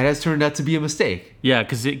 that has turned out to be a mistake. Yeah,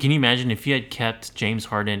 because can you imagine if you had kept James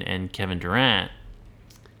Harden and Kevin Durant?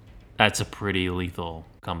 That's a pretty lethal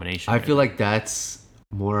combination. I feel like that's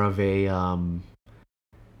more of a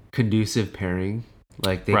conducive pairing.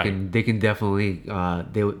 Like they can definitely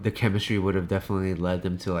the chemistry would have definitely led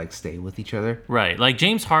them to like stay with each other. Right. Like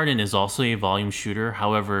James Harden is also a volume shooter.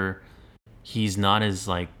 However, he's not as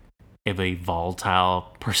like of a volatile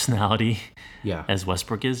personality Yeah. as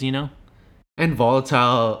Westbrook is, And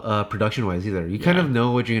volatile production wise either. You kind Yeah. of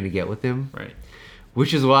know what you're gonna get with him. Right.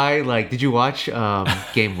 Which is why, like, did you watch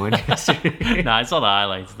Game 1 yesterday? No, I saw the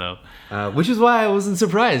highlights though. Which is why I wasn't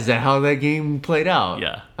surprised at how that game played out.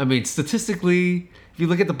 Yeah. I mean, statistically, if you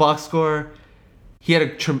look at the box score, he had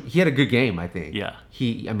a good game, I think. Yeah.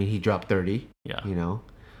 He dropped 30. Yeah. You know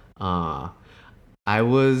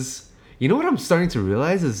what I'm starting to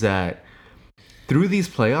realize is that through these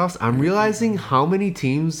playoffs, I'm realizing how many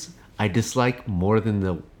teams I dislike more than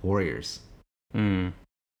the Warriors. Mm.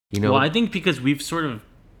 Well, I think because we've sort of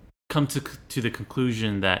come to the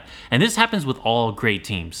conclusion that, and this happens with all great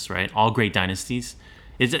teams, right? All great dynasties.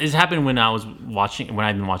 It's happened when I've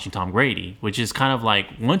been watching Tom Brady, which is kind of like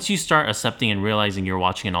once you start accepting and realizing you're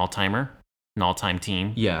watching an all-time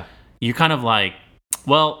team. Yeah. You're kind of like,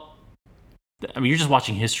 well, I mean, you're just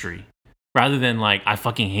watching history rather than like, I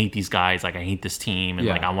fucking hate these guys. Like I hate this team and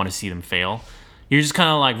like, I want to see them fail. You're just kind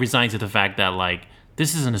of like resigned to the fact that like,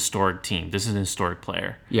 this is an historic team. This is an historic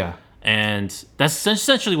player. Yeah. And that's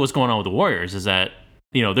essentially what's going on with the Warriors is that,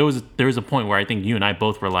 there was a point where I think you and I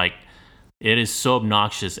both were like, it is so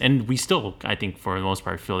obnoxious. And we still, I think for the most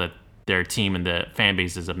part, feel that their team and the fan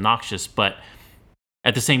base is obnoxious. But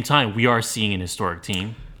at the same time, we are seeing an historic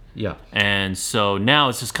team. Yeah. And so now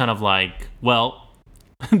it's just kind of like, well,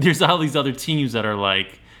 there's all these other teams that are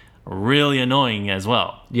like really annoying as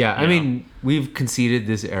well. Yeah. I mean, we've conceded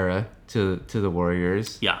this era to the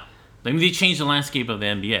Warriors. Yeah. I mean, they changed the landscape of the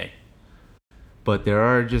NBA. But there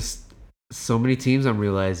are just so many teams I'm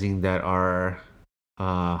realizing that are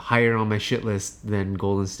higher on my shit list than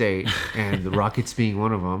Golden State, and the Rockets being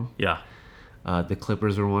one of them. Yeah. The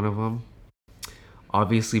Clippers were one of them.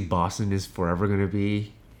 Obviously, Boston is forever going to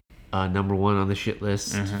be number one on the shit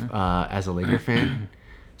list as a Laker fan.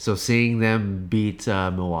 So seeing them beat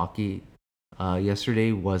Milwaukee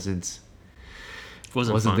yesterday wasn't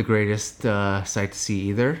the greatest sight to see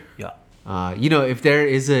either. Yeah. If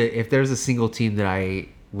there's a single team that I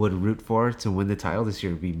would root for to win the title this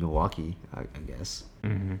year, it would be Milwaukee, I guess.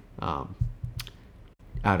 Mm-hmm.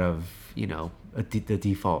 Out of the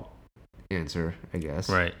default answer, I guess.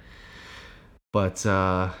 Right. But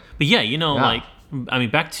yeah, like I mean,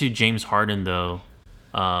 back to James Harden though.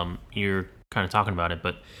 You're kind of talking about it,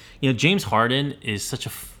 but James Harden is such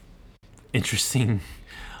a interesting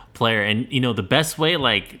player, and the best way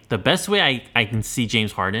I can see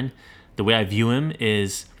James Harden, the way I view him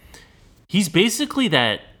is he's basically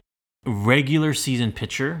that regular season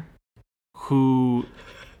pitcher who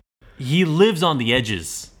he lives on the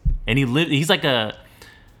edges, and he's like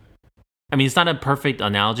it's not a perfect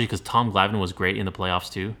analogy because Tom Glavine was great in the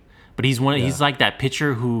playoffs too, but he's like that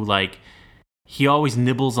pitcher who like he always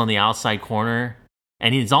nibbles on the outside corner,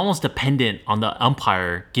 and he's almost dependent on the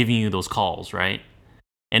umpire giving you those calls, right?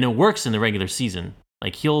 And it works in the regular season.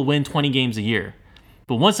 Like he'll win 20 games a year.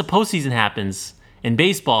 But once the postseason happens, in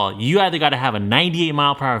baseball, you either got to have a 98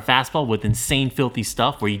 mile per hour fastball with insane filthy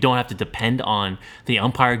stuff where you don't have to depend on the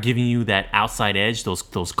umpire giving you that outside edge, those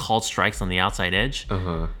called strikes on the outside edge.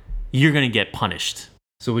 You're going to get punished.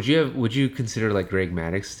 So would you consider like Greg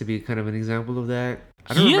Maddux to be kind of an example of that?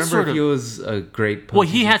 I don't remember if he was a great. Well,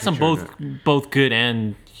 he had some both good,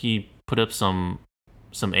 and he put up some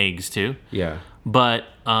eggs too. Yeah. But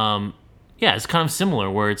it's kind of similar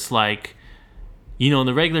where it's like, in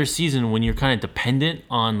the regular season when you're kind of dependent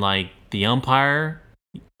on like the umpire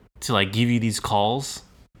to like give you these calls.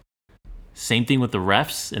 Same thing with the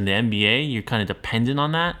refs in the NBA. You're kind of dependent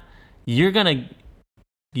on that. You're gonna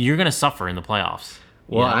suffer in the playoffs.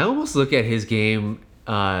 Well, I almost look at his game.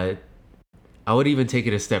 I would even take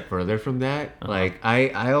it a step further from that. Like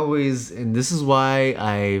I always, and this is why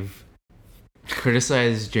I've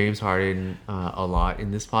criticized James Harden a lot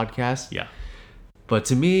in this podcast. Yeah. But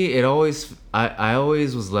to me, I always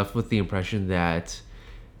was left with the impression that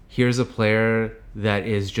here's a player that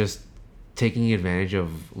is just taking advantage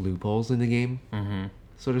of loopholes in the game.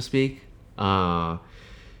 so to speak.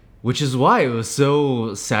 Which is why it was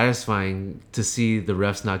so satisfying to see the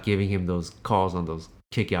refs not giving him those calls on those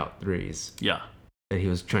kick out threes Yeah. that he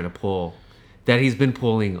was trying to pull, that he's been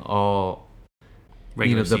pulling all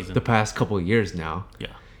Regular season. the past couple of years now.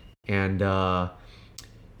 Yeah. And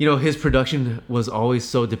his production was always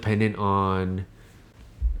so dependent on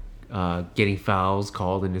getting fouls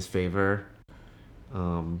called in his favor.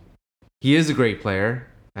 He is a great player.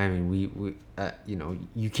 I mean, we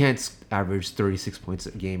you can't average 36 points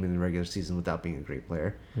a game in the regular season without being a great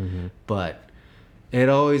player. Mm-hmm. But it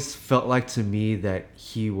always felt like to me that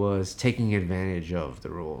he was taking advantage of the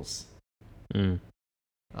rules to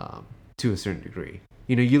a certain degree.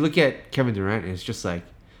 You look at Kevin Durant and it's just like,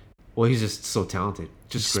 well, he's just so talented.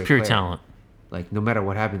 Just great pure player. talent. Like, no matter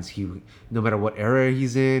what happens, no matter what era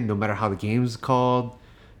he's in, no matter how the game's called,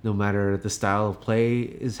 no matter the style of play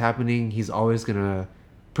is happening, he's always going to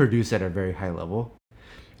produce at a very high level,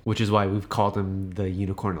 which is why we've called him the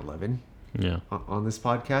Unicorn 11 on this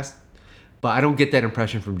podcast. But I don't get that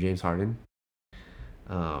impression from James Harden.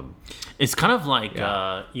 It's kind of like,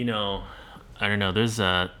 I don't know, there's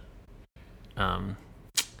the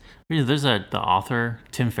author,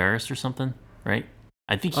 Tim Ferriss or something, right?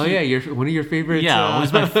 I think one of your favorites. Yeah, it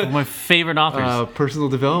was my favorite authors. Personal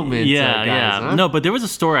development. Guys, huh? No, but there was a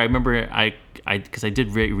story I remember. Because I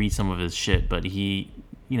did read some of his shit, but he,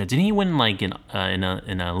 didn't he win like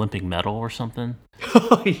an Olympic medal or something?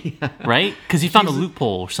 Oh yeah. Right? Because he found a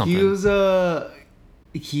loophole or something. He was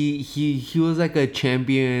he was like a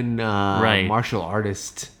champion martial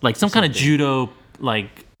artist, like some kind of judo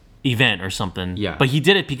like event or something. Yeah. But he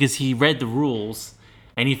did it because he read the rules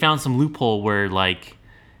and he found some loophole where like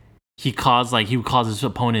he would cause his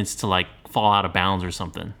opponents to like fall out of bounds or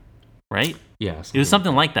something, right? Yeah, it was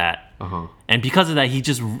something like that. Uh-huh. And because of that,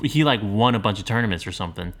 he like won a bunch of tournaments or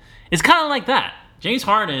something. It's kind of like that. James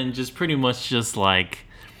Harden just pretty much just like,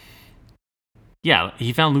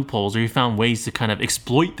 he found loopholes or he found ways to kind of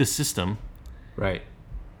exploit the system, right?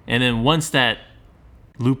 And then once that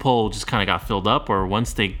loophole just kind of got filled up, or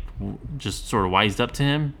once they just sort of wised up to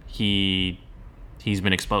him, he's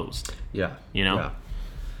been exposed. Yeah, Yeah.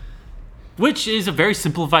 Which is a very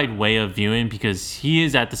simplified way of viewing, because he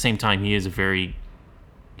is, at the same time, he is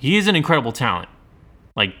an incredible talent.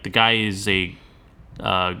 Like, the guy is a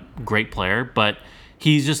great player, but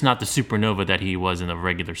he's just not the supernova that he was in the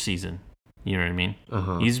regular season. You know what I mean?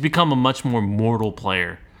 Uh-huh. He's become a much more mortal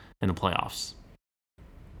player in the playoffs.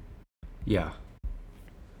 Yeah.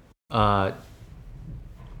 I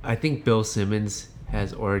think Bill Simmons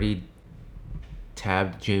has already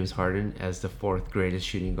tabbed James Harden as the 4th greatest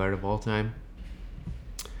shooting guard of all time.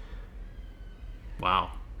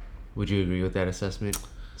 Wow. Would you agree with that assessment?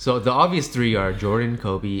 So the obvious 3 are Jordan,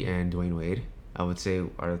 Kobe, and Dwayne Wade. I would say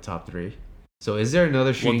are the top 3. So is there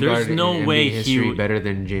another shooting guard in NBA history better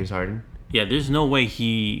than James Harden? Yeah, there's no way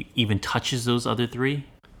he even touches those other 3.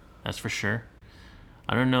 That's for sure.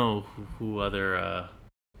 I don't know who other.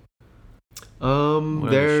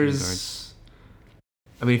 There's.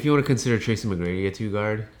 I mean, if you want to consider Tracy McGrady a 2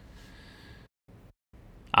 guard,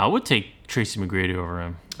 I would take Tracy McGrady over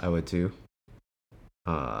him. I would too.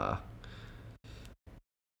 Let's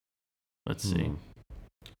see.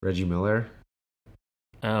 Reggie Miller.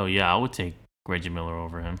 Oh yeah, I would take Reggie Miller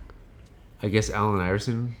over him. I guess Allen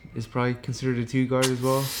Iverson is probably considered a 2 guard as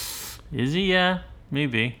well. Is he? Yeah,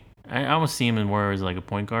 maybe. I almost see him in more as like a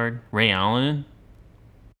point guard. Ray Allen.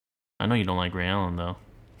 I know you don't like Ray Allen though.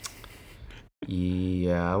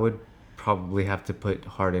 Yeah, I would probably have to put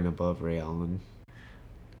Harden above Ray Allen.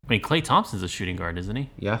 I mean, Klay Thompson's a shooting guard, isn't he?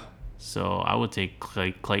 Yeah. So I would take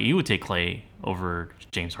Klay. You would take Klay over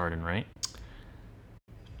James Harden, right?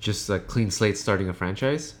 Just a clean slate starting a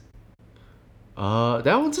franchise?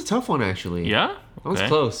 That one's a tough one, actually. Yeah? Okay. That one's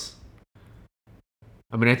close.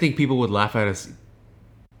 I mean, I think people would laugh at us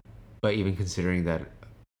by even considering that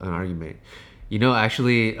an argument.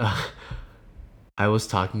 Actually, I was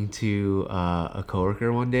talking to a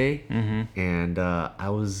coworker one day, and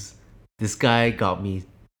this guy got me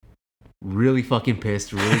really fucking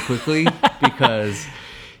pissed really quickly because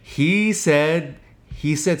he said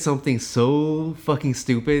something so fucking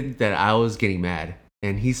stupid that I was getting mad.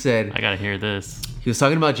 And he said, I gotta hear this. He was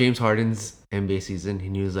talking about James Harden's NBA season,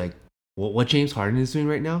 and he was like, what James Harden is doing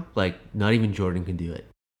right now, like, not even Jordan can do it.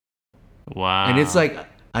 Wow. And it's like,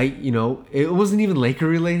 it wasn't even Laker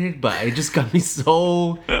related, but it just got me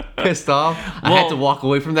so pissed off. I had to walk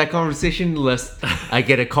away from that conversation lest I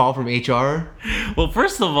get a call from HR. Well,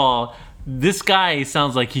 first of all, this guy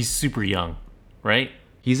sounds like he's super young, right?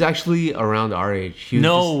 He's actually around our age.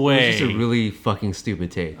 No way. It was just a really fucking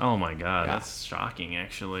stupid take. Oh my god, That's shocking,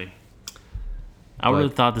 actually. I would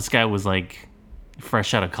have But- thought this guy was like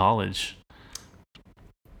fresh out of college.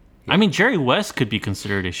 I mean, Jerry West could be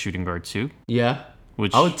considered a shooting guard too. Yeah,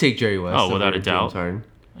 Which I would take Jerry West. Oh, without over a doubt. James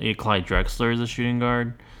Harden. Clyde Drexler is a shooting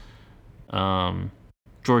guard.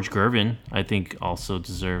 George Gervin, I think, also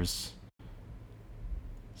deserves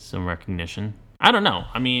some recognition. I don't know.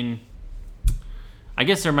 I mean, I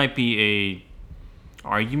guess there might be a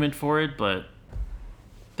argument for it, but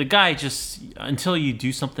the guy just until you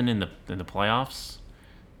do something in the playoffs,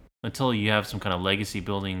 until you have some kind of legacy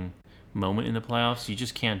building moment in the playoffs, you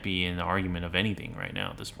just can't be in the argument of anything right now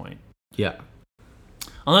at this point. Yeah,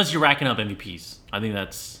 Unless you're racking up MVPs. I think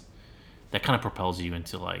that kind of propels you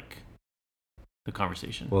into like the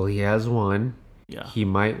conversation. well, he has one. Yeah. He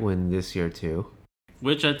might win this year too.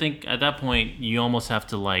 Which I think at that point you almost have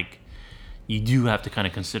to you do have to kind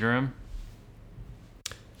of consider him.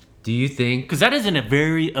 Do you think? Because that is in a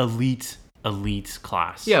very elite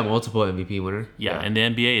class. Yeah, multiple MVP winner. Yeah, in the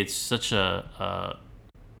NBA it's such a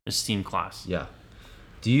esteemed class. Yeah.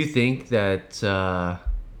 Do you think that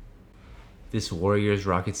this Warriors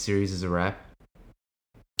Rockets series is a wrap?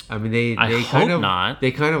 I mean, they I kind hope of not.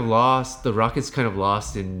 They kind of lost. The Rockets kind of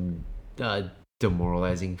lost in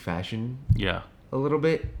demoralizing fashion Yeah. a little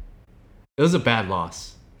bit. It was a bad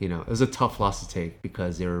loss. You know, it was a tough loss to take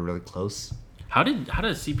because they were really close. How did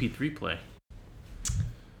CP3 play?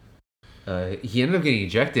 He ended up getting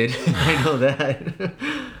ejected. I know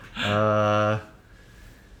that.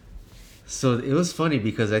 So it was funny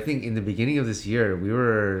because I think in the beginning of this year we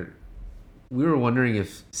were wondering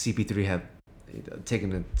if CP3 had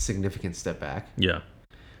taken a significant step back. Yeah.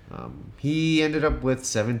 He ended up with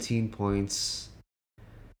 17 points,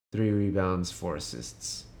 3 rebounds, 4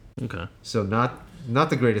 assists. Okay. So not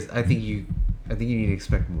the greatest. I think you need to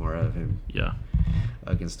expect more out of him Yeah.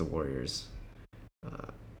 against the Warriors.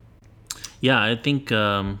 Yeah, I think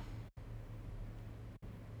and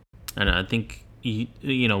I think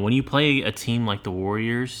you know, when you play a team like the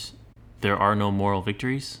Warriors, there are no moral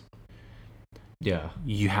victories. Yeah.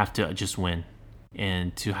 You have to just win.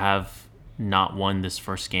 And to have not won this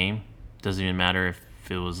first game, doesn't even matter if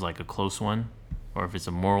it was like a close one or if it's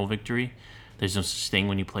a moral victory. There's no such thing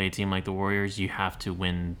when you play a team like the Warriors. You have to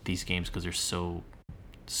win these games because they're so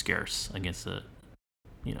scarce against an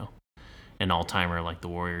all-timer like the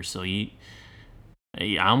Warriors. So I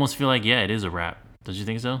almost feel like, yeah, it is a wrap. Don't you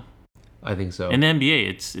think so? I think so. In the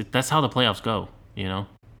NBA, that's how the playoffs go, you know?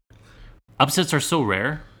 Upsets are so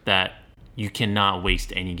rare that you cannot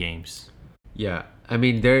waste any games. Yeah. I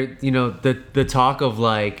mean, the talk of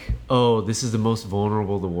like, oh, this is the most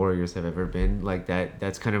vulnerable the Warriors have ever been, like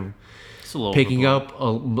that's kind of It's a little picking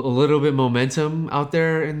overblown. up a little bit momentum out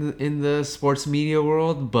there in the sports media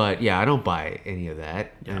world. But yeah, I don't buy any of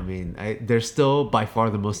that. Yeah. I mean, they're still by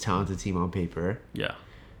far the most talented team on paper. Yeah.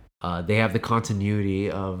 They have the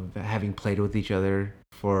continuity of having played with each other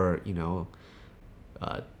for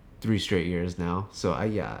 3 straight years now. So I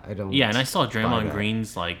don't. Yeah, and I saw buy Draymond that.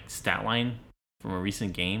 Green's stat line from a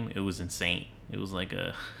recent game. It was insane. It was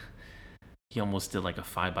he almost did a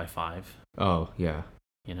 5x5, Oh yeah,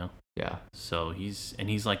 you know? yeah, So he's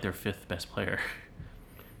like their 5th best player.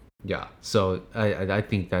 yeah. So I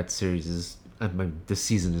think that series is. I mean, this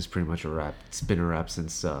season is pretty much a wrap. It's been a wrap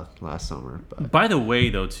since last summer. But By the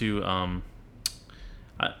way, though, too,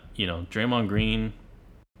 Draymond Green,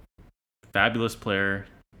 fabulous player.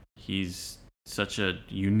 He's such a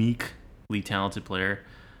uniquely talented player.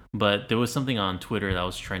 But there was something on Twitter that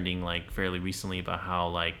was trending fairly recently about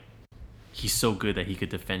how he's so good that he could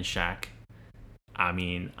defend Shaq. I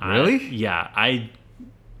mean, Really? I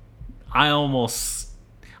almost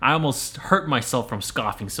hurt myself from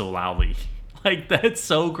scoffing so loudly. That's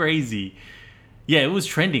so crazy. Yeah, it was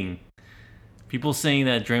trending. People saying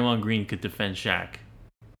that Draymond Green could defend Shaq.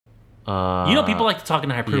 People like to talk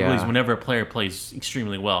into hyperboles yeah. whenever a player plays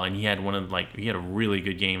extremely well, and he had he had a really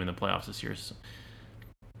good game in the playoffs this year. So,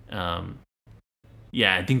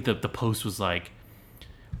 I think the post was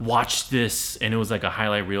watch this, and it was a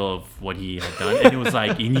highlight reel of what he had done, and it was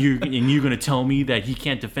and you're gonna tell me that he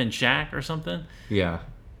can't defend Shaq or something? yeah,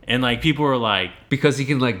 And people were because he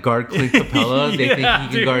can guard Clint Capella. They Yeah,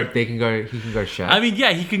 think he can guard. He can guard Shaq. I mean,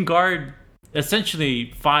 yeah, he can guard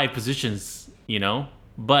essentially 5 positions,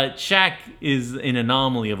 but Shaq is an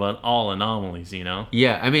anomaly of all anomalies,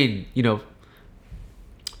 Yeah, I mean,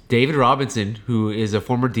 David Robinson, who is a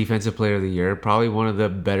former Defensive Player of the Year, probably one of the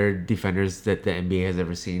better defenders that the NBA has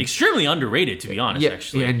ever seen. Extremely underrated, to be honest,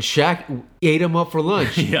 actually. And Shaq ate him up for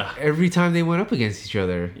lunch. Yeah. Every time they went up against each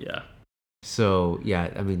other. Yeah. So,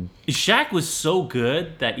 yeah, I mean... Shaq was so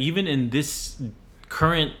good that even in this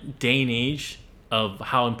current day and age of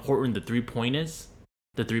how important the three-pointer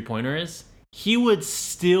is, he would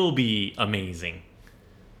still be amazing.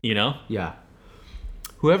 You know? Yeah.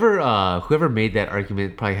 Whoever made that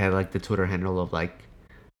argument probably had like the Twitter handle of like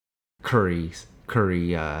Curry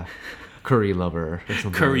lover or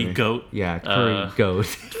something. Curry like that. goat. Yeah, Curry goat.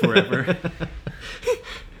 Forever.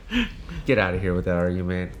 Get out of here with that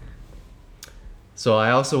argument. So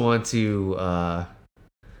I also want to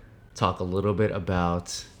talk a little bit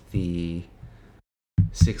about the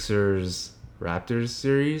Sixers Raptors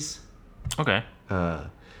series. Okay.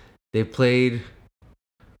 They played.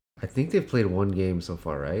 I think they've played one game so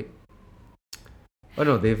far, right? Oh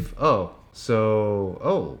no, they've.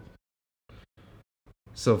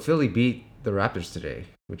 So Philly beat the Raptors today,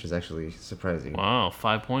 which is actually surprising. Wow,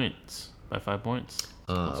 5 points. By 5 points.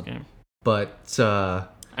 Close game. But I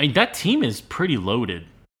mean, that team is pretty loaded.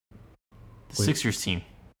 The Sixers team.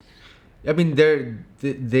 I mean, they're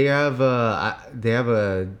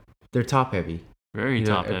top heavy. Very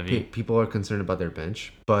top heavy. People are concerned about their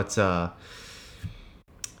bench, but I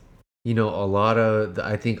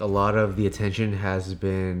think a lot of the attention has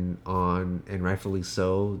been on, and rightfully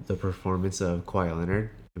so, the performance of Kawhi Leonard.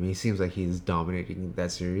 I mean, he seems like he's dominating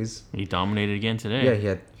that series. He dominated again today. Yeah, he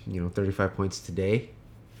had 35 points today.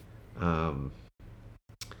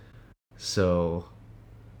 So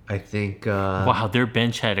I think wow, their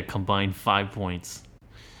bench had a combined 5 points.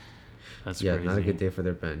 That's crazy. Not a good day for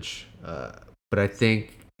their bench. But I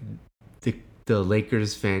think the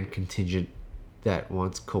Lakers fan contingent that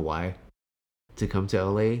wants Kawhi to come to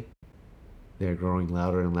LA, they're growing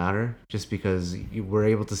louder and louder just because we're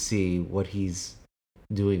able to see what he's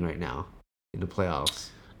doing right now in the playoffs.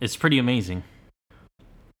 It's pretty amazing.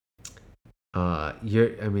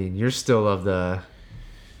 You're still of the.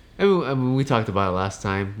 I mean, we talked about it last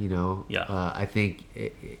time. Yeah. I think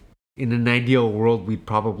in an ideal world, we'd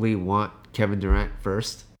probably want Kevin Durant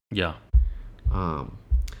first. Yeah. Kawhi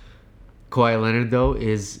Leonard though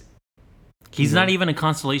is. He's not even a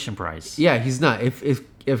consolation prize. Yeah, he's not. If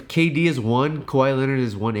KD is 1, Kawhi Leonard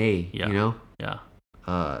is 1A. Yeah.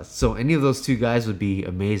 Yeah. So any of those two guys would be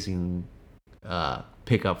amazing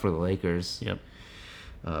pickup for the Lakers. Yep.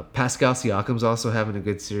 Pascal Siakam's also having a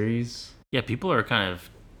good series. Yeah, people are kind of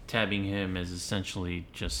tabbing him as essentially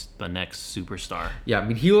just the next superstar. Yeah, I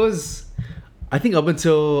mean he was. I think up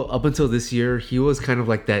until this year, he was kind of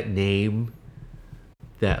like that name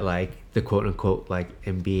that like the quote unquote like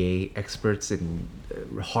NBA experts and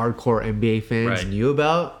hardcore NBA fans knew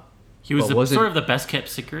about. He was sort of the best kept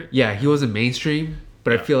secret. Yeah, he wasn't mainstream,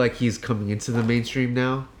 but I feel like he's coming into the mainstream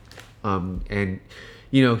now. And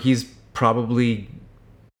he's probably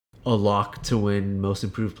a lock to win Most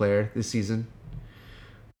Improved Player this season.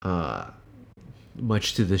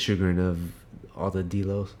 Much to the chagrin of all the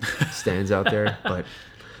D-Lo stands out there, but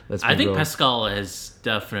I think Pascal has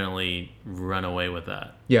definitely run away with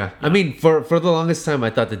that. Yeah. I mean, for the longest time, I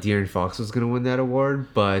thought that De'Aaron Fox was going to win that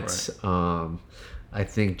award, but I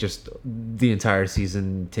think just the entire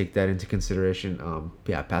season, take that into consideration.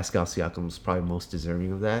 Pascal Siakam was probably most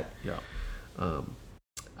deserving of that. Yeah.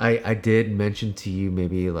 I did mention to you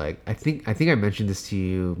maybe like I think I mentioned this to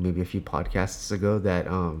you maybe a few podcasts ago that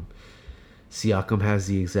Siakam has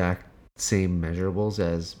the exact same measurables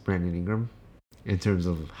as Brandon Ingram in terms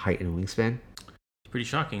of height and wingspan. Pretty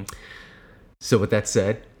shocking. So with that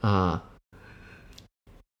said,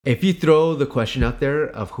 if you throw the question out there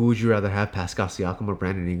of who would you rather have, Pascal Siakam or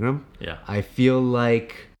Brandon Ingram, I feel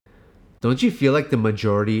like, don't you feel like the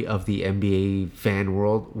majority of the NBA fan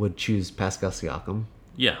world would choose Pascal Siakam?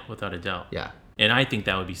 Yeah, without a doubt. Yeah. And I think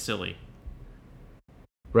that would be silly.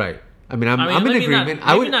 Right. I mean, I'm in agreement.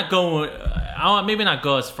 Maybe not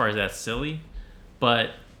go as far as that silly, but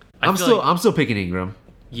I'm still picking Ingram.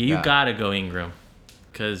 You gotta go Ingram,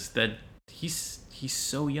 because he's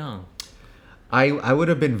so young. I would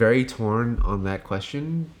have been very torn on that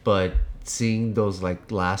question, but seeing those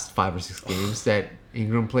like last 5 or 6 games that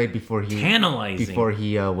Ingram played before he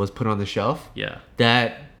was put on the shelf,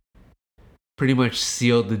 that pretty much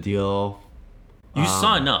sealed the deal. You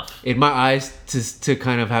saw enough in my eyes to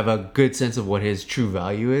kind of have a good sense of what his true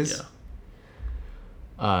value is.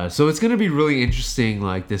 Yeah. So it's gonna be really interesting,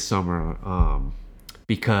 like this summer,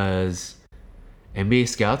 because NBA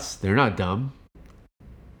scouts, they're not dumb.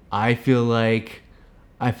 I feel like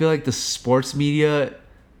the sports media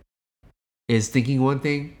is thinking one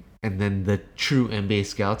thing, and then the true NBA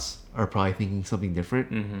scouts are probably thinking something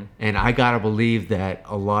different. Mm-hmm. And I gotta believe that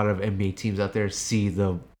a lot of NBA teams out there see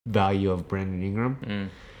the value of Brandon Ingram.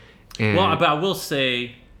 But I will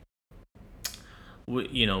say,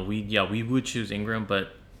 we would choose Ingram,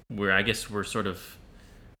 but I guess we're sort of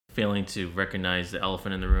failing to recognize the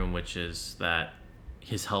elephant in the room, which is that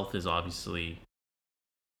his health is obviously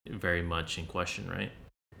very much in question, right?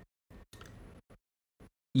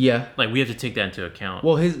 Yeah. Like we have to take that into account.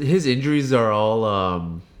 Well, his injuries are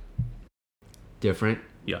all different.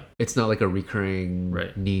 Yeah. It's not like a recurring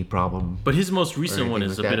Right. knee problem. But his most recent one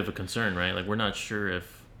anything is like a bit that. of a concern, right? Like we're not sure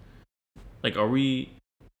if, like, aren't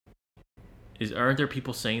there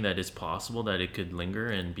people saying that it's possible that it could linger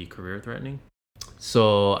and be career threatening?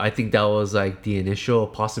 So I think that was like the initial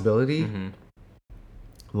possibility. Mm-hmm.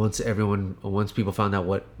 Once people found out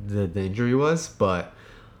what the injury was, but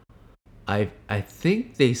I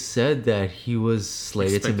think they said that he was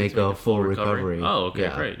slated to make a full recovery. Oh, okay,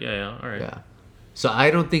 Yeah. great. Yeah, all right. Yeah. So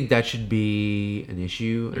I don't think that should be an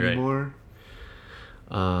issue Right. anymore.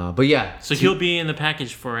 But yeah. So he'll be in the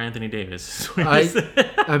package for Anthony Davis.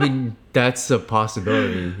 I mean, that's a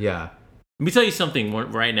possibility. Yeah. Let me tell you something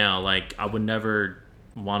right now. Like, I would never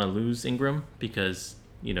want to lose Ingram because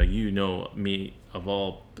you know me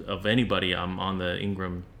of anybody. I'm on the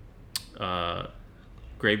Ingram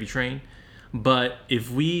gravy train. But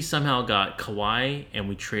if we somehow got Kawhi and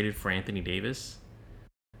we traded for Anthony Davis,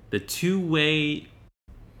 the two-way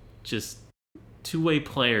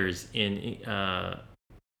players in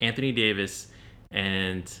Anthony Davis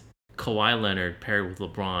and Kawhi Leonard paired with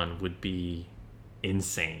LeBron would be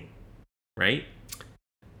insane, right?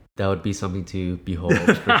 That would be something to behold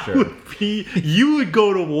for sure. You would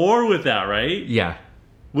go to war with that, right? Yeah.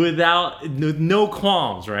 Without no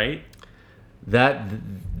qualms, right?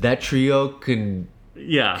 That trio can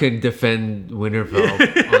Yeah. defend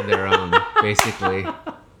Winterfell on their own, basically.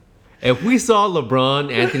 If we saw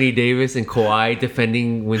LeBron, Anthony Davis, and Kawhi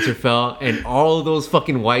defending Winterfell, and all of those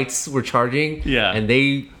fucking whites were charging, Yeah. and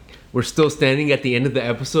they were still standing at the end of the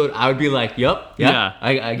episode, I would be like, "Yup, yeah,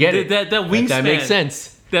 I get it. That wingspan, that makes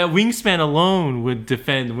sense." That wingspan alone would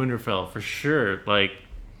defend Winterfell for sure. Like,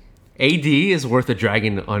 AD is worth a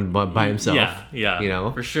dragon on by himself. Yeah, you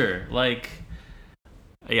know, for sure. Like,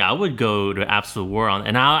 yeah, I would go to absolute war on,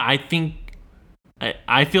 and I think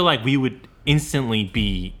I feel like we would instantly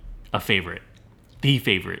be the favorite.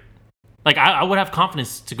 Like, I would have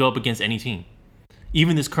confidence to go up against any team,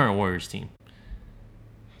 even this current Warriors team.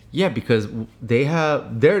 Yeah, because they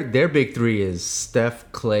have their big three is Steph,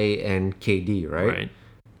 Clay, and KD, right? Right.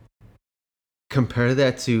 Compare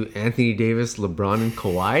that to Anthony Davis, LeBron, and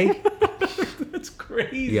Kawhi. That's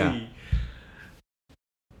crazy. Yeah.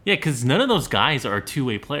 Yeah, because none of those guys are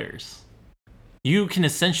two-way players. You can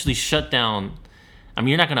essentially shut down. I mean,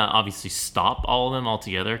 you're not going to obviously stop all of them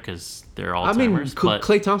altogether because they're all timers. I mean,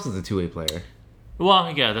 Klay Thompson's a two-way player.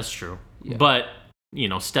 Well, yeah, that's true. Yeah. But,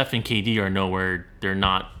 Steph and KD are nowhere. They're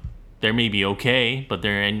not. They may be okay, but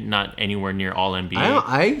they're not anywhere near all NBA.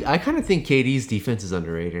 I kind of think KD's defense is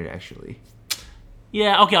underrated, actually.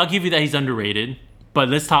 Yeah, okay, I'll give you that he's underrated. But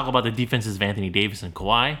let's talk about the defenses of Anthony Davis and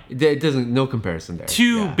Kawhi. It doesn't, no comparison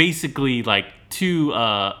there. Basically, like two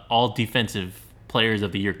all defensive players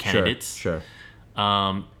of the year candidates. Sure.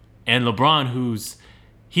 And LeBron,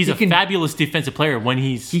 he's a fabulous defensive player when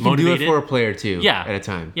he's motivated. He can do it for a player too. Yeah, at a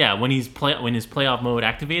time. Yeah, when his playoff mode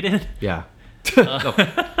activated. Yeah.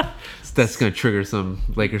 That's gonna trigger some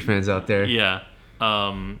Lakers fans out there. Yeah.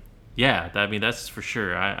 Yeah. I mean, that's for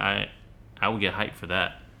sure. I would get hyped for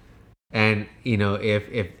that. And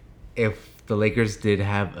if the Lakers did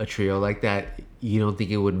have a trio like that, you don't think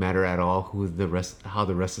it would matter at all how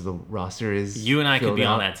the rest of the roster is? You and I could be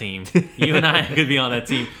on that team. You and I could be on that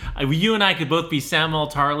team. You and I could both be Samuel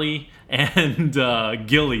Tarley and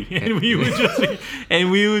Gilly, and we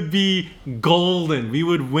would be golden. We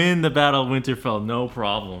would win the Battle of Winterfell, no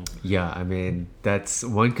problem. Yeah, I mean, that's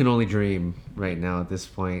one can only dream right now at this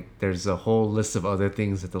point. There's a whole list of other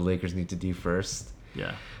things that the Lakers need to do first.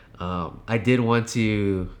 Yeah. I did want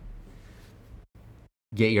to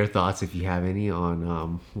get your thoughts, if you have any,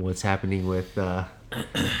 on what's happening with our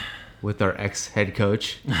ex-head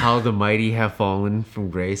coach. How the mighty have fallen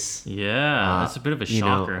from grace. Yeah, that's a bit of a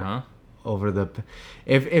shocker, huh?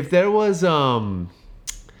 If there was I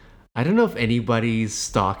don't know if anybody's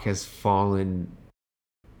stock has fallen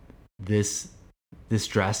this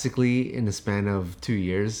drastically in the span of 2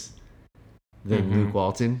 years than Luke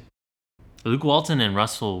Walton. Luke Walton and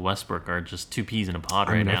Russell Westbrook are just two peas in a pod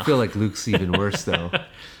right now. I feel like Luke's even worse though.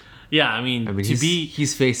 Yeah, I mean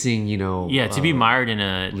he's facing, to be mired in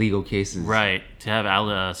a legal cases, right? To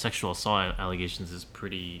have sexual assault allegations is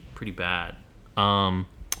pretty bad. I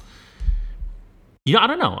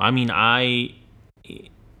don't know. I mean, I'm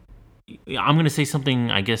gonna say something,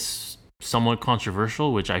 I guess, somewhat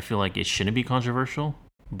controversial, which I feel like it shouldn't be controversial.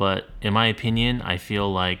 But in my opinion, I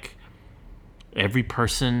feel like every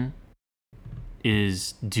person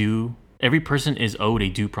is owed a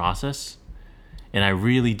due process. And I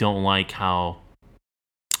really don't like how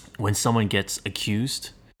when someone gets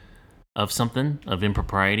accused of something, of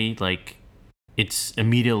impropriety, like it's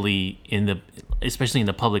immediately especially in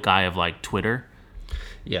the public eye of like Twitter,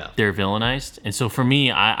 Yeah. they're villainized. And so for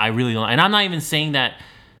me, I really don't, and I'm not even saying that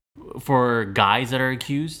for guys that are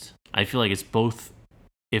accused. I feel like it's both.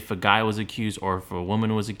 If a guy was accused or if a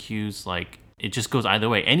woman was accused, like it just goes either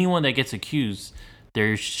way. Anyone that gets accused,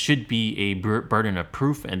 there should be a burden of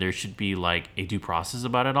proof and there should be like a due process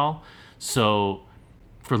about it all. So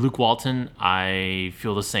for Luke Walton, I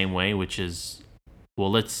feel the same way, which is, well,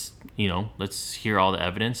 let's hear all the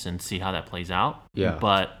evidence and see how that plays out. Yeah.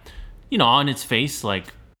 But, on its face,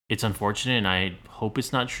 like it's unfortunate and I hope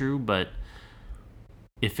it's not true. But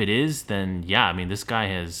if it is, then yeah, I mean, this guy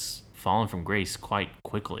has fallen from grace quite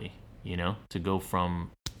quickly, to go from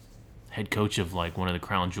head coach of like one of the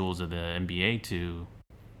crown jewels of the NBA to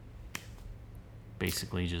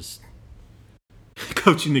basically just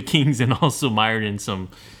coaching the Kings and also mired in some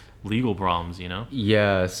legal problems,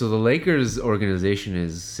 Yeah, so the Lakers organization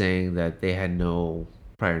is saying that they had no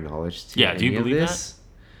prior knowledge to Yeah, do you any of believe this.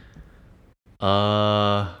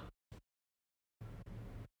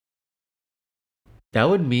 That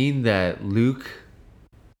would mean that Luke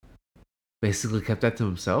basically kept that to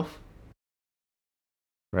himself,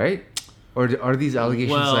 right? Or are these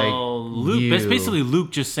allegations Luke, that's basically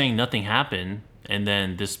Luke just saying nothing happened, and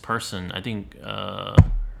then this person, I think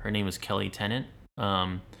her name is Kelly Tennant,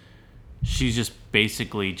 she's just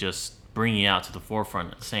basically just bringing it out to the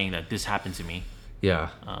forefront, saying that this happened to me. Yeah.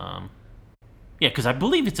 Yeah, because I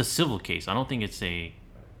believe it's a civil case. I don't think it's a...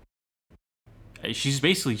 She's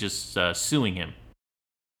basically just suing him.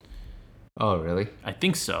 Oh, really? I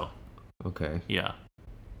think so. Okay. Yeah.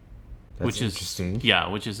 That's which is interesting. Yeah,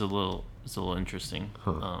 which is a little interesting.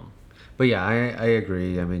 Huh. But yeah, I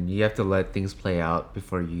agree. I mean, you have to let things play out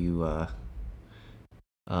before you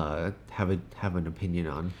have an opinion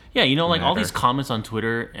on. Yeah, like all these comments on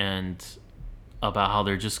Twitter and about how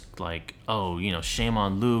they're just like, oh, shame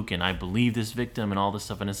on Luke and I believe this victim and all this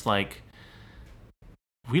stuff, and it's like,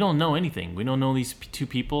 we don't know anything. We don't know these two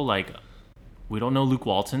people. Like, we don't know Luke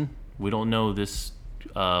Walton. We don't know this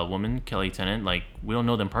woman, Kelly Tennant. Like, we don't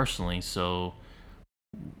know them personally. So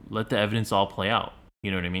let the evidence all play out. You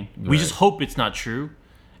know what I mean? Right. We just hope it's not true.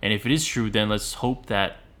 And if it is true, then let's hope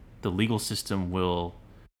that the legal system will,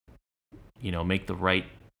 make the right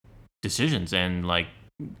decisions and like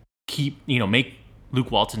make Luke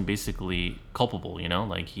Walton basically culpable,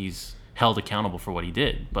 like he's held accountable for what he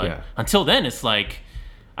did. But until then, it's like,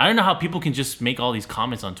 I don't know how people can just make all these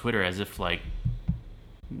comments on Twitter as if like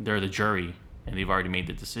they're the jury and they've already made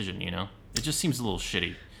the decision, It just seems a little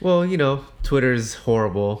shitty. Well, Twitter's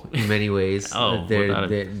horrible in many ways.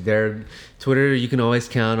 They're Twitter, you can always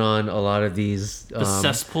count on a lot of these the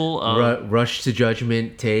cesspool of rush to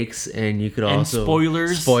judgment takes, and you could also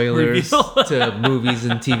spoilers to movies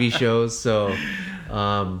and TV shows. So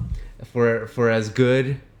for as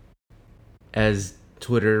good as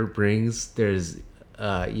Twitter brings, there's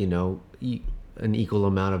an equal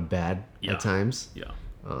amount of bad at times. Yeah.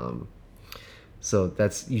 So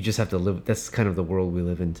you just have to live. That's kind of the world we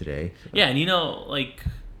live in today. Yeah, and like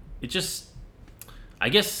it just, I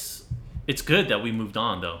guess it's good that we moved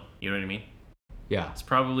on, though. You know what I mean? Yeah. It's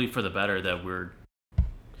probably for the better that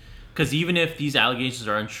because even if these allegations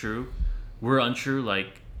are we're untrue.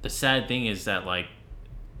 Like, the sad thing is that, like,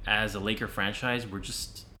 as a Laker franchise,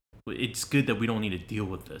 it's good that we don't need to deal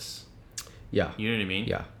with this. Yeah. You know what I mean?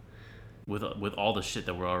 Yeah. With all the shit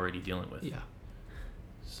that we're already dealing with. Yeah.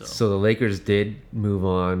 So the Lakers did move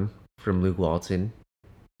on from Luke Walton,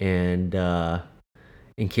 and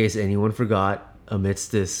in case anyone forgot,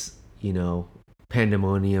 amidst this,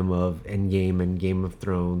 pandemonium of Endgame and Game of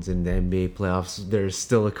Thrones and the NBA playoffs, there's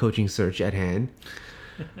still a coaching search at hand.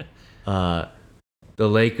 The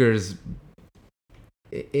Lakers,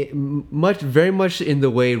 very much in the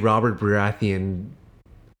way Robert Baratheon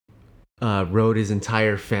rode his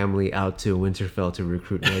entire family out to Winterfell to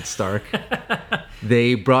recruit Ned Stark.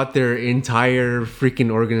 They brought their entire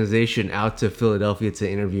freaking organization out to Philadelphia to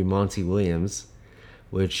interview Monty Williams,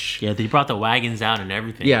 which... Yeah, they brought the wagons out and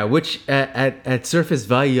everything. Yeah, which at surface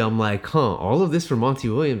value, I'm like, all of this for Monty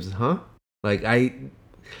Williams, huh? Like, I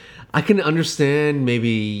can understand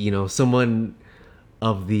maybe, someone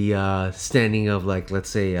of the standing of, like,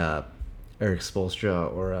 let's say, Eric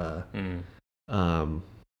Spoelstra or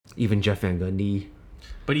even Jeff Van Gundy.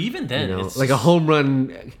 But even then, it's like a home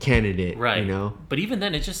run candidate, right? But even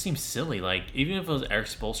then, it just seems silly. Like, even if it was Eric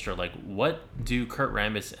Spoelstra, like, what do Kurt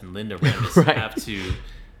Rambis and Linda Rambis have to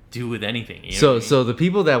do with anything? So the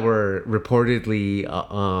people that were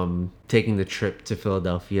reportedly taking the trip to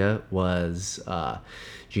Philadelphia was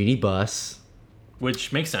Jeannie Buss,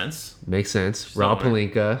 Which makes sense. Makes sense. Rob Somewhere.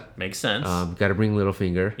 Pelinka. Makes sense. Got to bring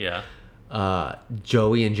Littlefinger. Yeah.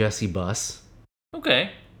 Joey and Jesse Buss.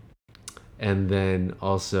 Okay. And then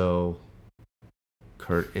also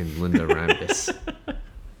Kurt and Linda Rambis.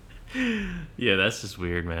 Yeah, that's just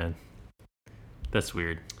weird, man. That's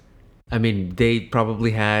weird. I mean, they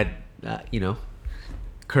probably had,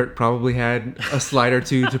 Kurt probably had a slide or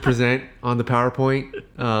two to present on the PowerPoint.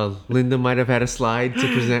 Linda might have had a slide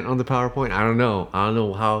to present on the PowerPoint. I don't know. I don't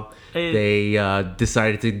know how they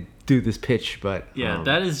decided to do this pitch, but yeah,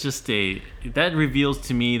 that is just that reveals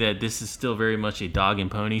to me that this is still very much a dog and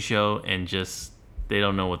pony show, and just they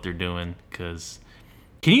don't know what they're doing. Because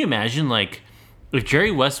can you imagine, like, if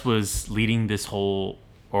Jerry West was leading this whole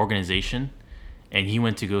organization and he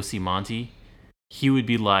went to go see Monty, he would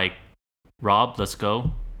be like, Rob, let's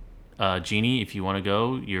go. Jeannie, if you want to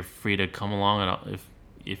go, you're free to come along. And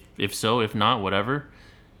if so, if not, whatever.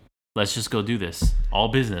 Let's just go do this. All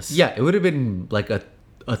business. Yeah, it would have been like a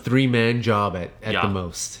 3-man job at Yeah. the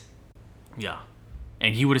most. Yeah.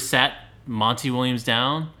 And he would have sat Monty Williams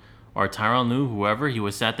down, or Tyrell New, whoever. He would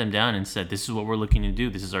have sat them down and said, this is what we're looking to do.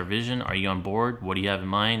 This is our vision. Are you on board? What do you have in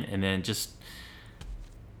mind? And then just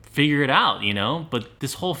figure it out, But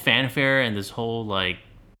this whole fanfare and this whole, like,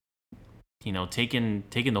 taking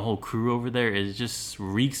the whole crew over there is just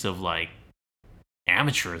reeks of, like,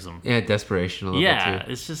 amateurism. Yeah, desperation a little bit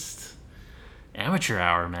too. It's just amateur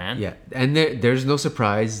hour, man. Yeah, and there's no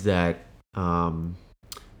surprise that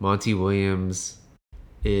Monty Williams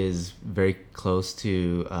is very close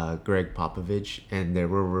to Greg Popovich, and there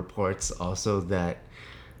were reports also that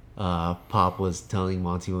Pop was telling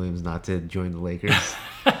Monty Williams not to join the Lakers,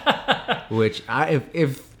 which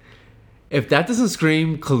if that doesn't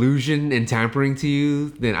scream collusion and tampering to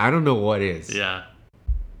you, then I don't know what is. Yeah.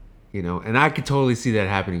 And I could totally see that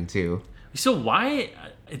happening too. So why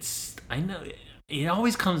I know it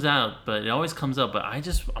always comes out, but I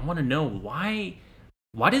want to know why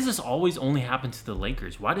does this always only happen to the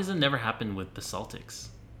Lakers? Why does it never happen with the Celtics?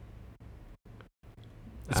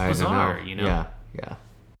 It's bizarre, I don't know. Yeah.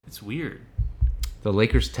 It's weird. The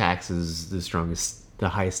Lakers tax is the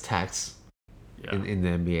highest tax in the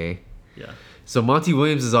NBA. Yeah. So Monty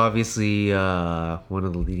Williams is obviously one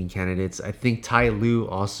of the leading candidates. I think Ty Lue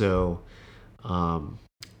also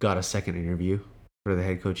got a second interview for the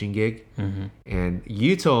head coaching gig. Mm-hmm. And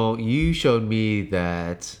you showed me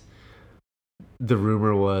that the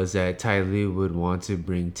rumor was that Ty Lue would want to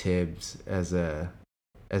bring Tibbs as an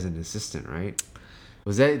assistant, right?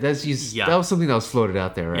 That was something that was floated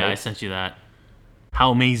out there, right? Yeah, I sent you that.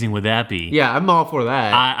 How amazing would that be? Yeah, I'm all for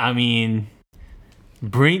that. I mean,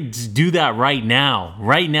 do that right now.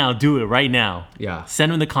 Right now, do it right now. Yeah.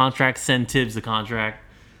 Send him the contract. Send Tibbs the contract.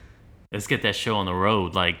 Let's get that show on the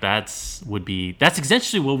road. Like, that's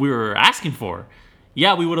essentially what we were asking for.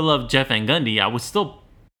 Yeah, we would have loved Jeff Van Gundy. I would still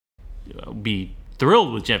be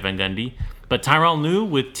thrilled with Jeff Van Gundy. But Tyrell Lue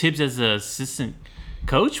with Tibbs as an assistant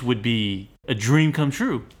coach would be a dream come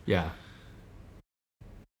true. Yeah.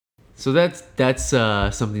 So that's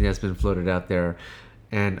something that's been floated out there.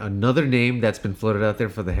 And another name that's been floated out there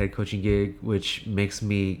for the head coaching gig, which makes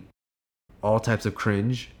me all types of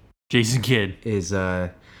cringe, Jason Kidd is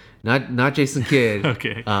not Jason Kidd.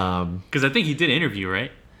 Okay. Because I think he did an interview,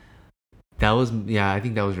 right? I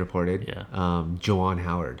think that was reported. Yeah. Juwan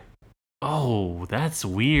Howard. Oh, that's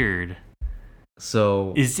weird.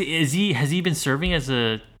 So has he been serving as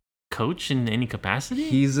a coach in any capacity?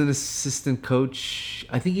 He's an assistant coach.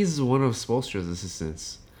 I think he's one of Spoelstra's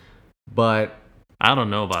assistants. But I don't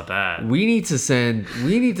know about that. We need to send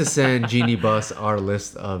Jeannie Buss our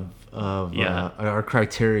list of our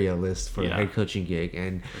criteria list for the head coaching gig,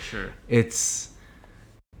 and for sure it's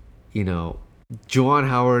Juwan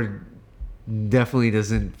Howard definitely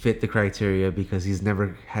doesn't fit the criteria because he's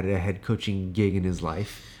never had a head coaching gig in his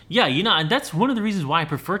life. Yeah, and that's one of the reasons why I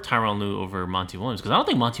prefer Tyrell Lue over Monty Williams, because I don't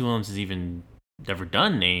think Monty Williams has even ever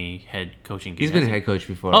done a head coaching gig. He's been a head coach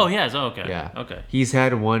before. Oh, he has? Oh, okay. Yeah. Okay. He's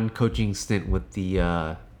had one coaching stint with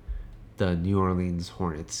the New Orleans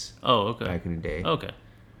Hornets. Oh, okay. Back in the day. Okay.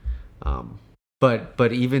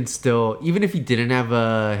 But even still, even if he didn't have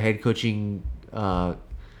a head coaching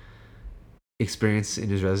experience in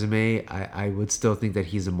his resume, I would still think that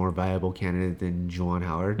he's a more viable candidate than Juwan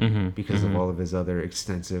Howard because of all of his other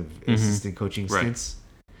extensive assistant coaching stints.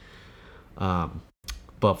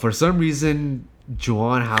 But for some reason,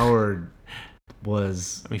 Juwan Howard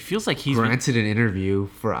was feels like he's granted an interview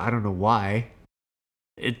for I don't know why.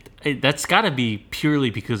 That's got to be purely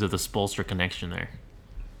because of the Spoelstra connection there.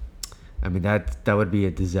 I mean, that would be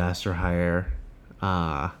a disaster hire.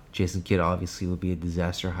 Jason Kidd obviously would be a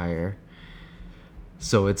disaster hire.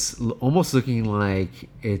 So it's almost looking like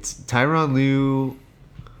it's Tyronn Lue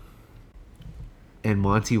and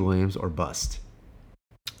Monty Williams or bust.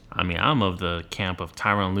 I mean, I'm of the camp of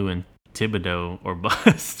Tyronn Lue and Thibodeau or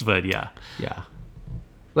bust, but yeah. Yeah.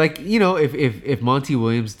 Like, if Monty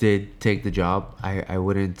Williams did take the job, I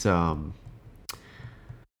wouldn't be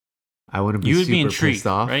You would super be intrigued, pissed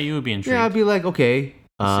off. right? You would be intrigued. Yeah, I'd be like, okay. See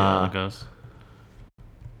how it goes.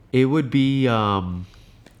 It would be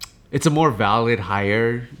it's a more valid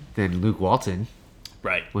hire than Luke Walton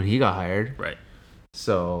Right. when he got hired. Right.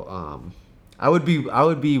 So I would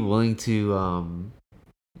be willing to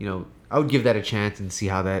I would give that a chance and see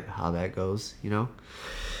how that goes,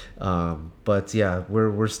 but yeah,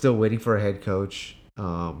 we're still waiting for a head coach,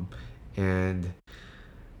 and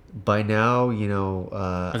by now,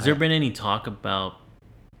 has there been any talk about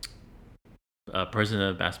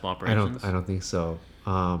president of basketball operations? I don't think so.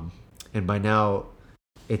 And by now,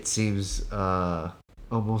 it seems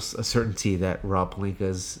almost a certainty that Rob Pelinka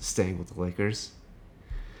is staying with the Lakers.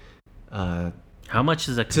 How much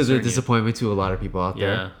is that To concern the disappointment to a lot of people out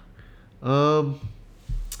there.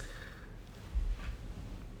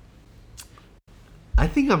 I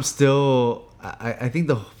think I'm still. I think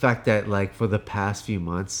the fact that like for the past few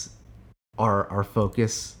months, our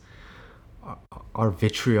focus, our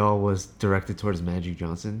vitriol was directed towards Magic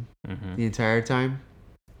Johnson the entire time,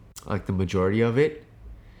 like the majority of it,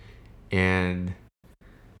 and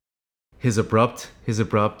his abrupt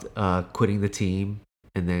quitting the team,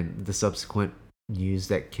 and then the subsequent news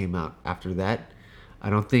that came out after that. I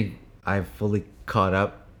don't think I've fully caught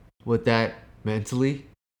up with that mentally.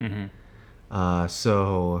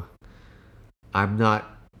 So I'm not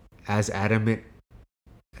as adamant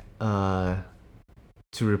to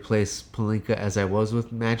replace Pelinka as I was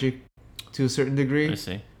with Magic to a certain degree. I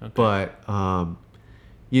see. Okay. But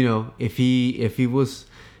if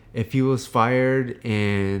he was fired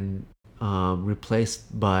and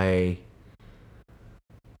replaced by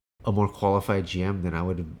a more qualified GM, then I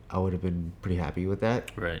would have been pretty happy with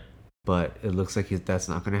that. Right. But it looks like that's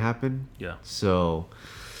not going to happen. Yeah. So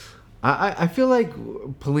I feel like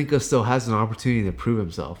Pelinka still has an opportunity to prove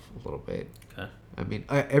himself a little bit. Okay. I mean,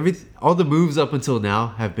 all the moves up until now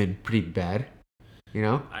have been pretty bad.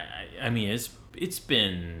 I mean, it's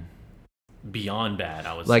been beyond bad.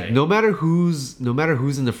 I would like say. no matter who's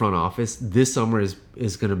in the front office, this summer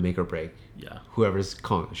is gonna make or break. Yeah. Whoever's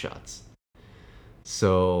calling the shots.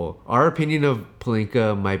 So our opinion of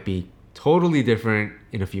Pelinka might be totally different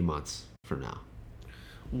in a few months from now.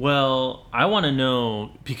 Well, I want to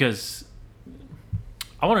know because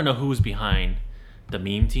I want to know who's behind the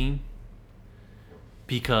meme team.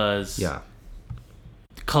 Because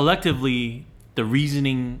collectively, the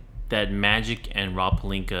reasoning that Magic and Rob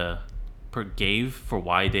Pelinka gave for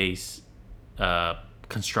why they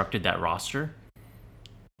constructed that roster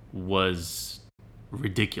was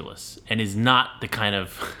ridiculous and is not the kind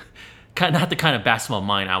of basketball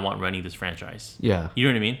mind I want running this franchise. Yeah. You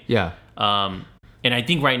know what I mean? Yeah. And I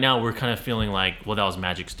think right now we're kind of feeling like, well, that was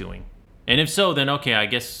Magic's doing. And if so, then okay, I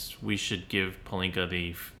guess we should give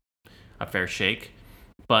Pelinka a fair shake.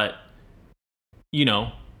 But,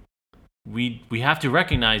 we have to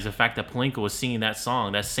recognize the fact that Pelinka was singing that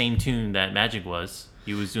song, that same tune that Magic was.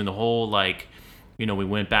 He was doing the whole, we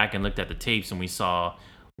went back and looked at the tapes and we saw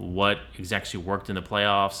what exactly worked in the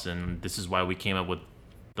playoffs, and this is why we came up with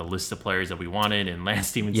the list of players that we wanted, and Lance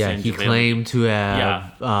Stevenson. Yeah, he claimed to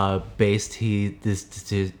have based this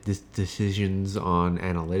decisions on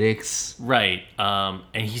analytics. Right. And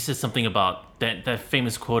he said something about that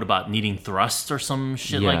famous quote about needing thrust or some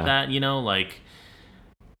shit like that,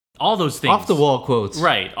 all those things. Off the wall quotes.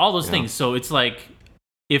 Right. All those things. So it's like,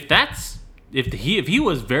 if he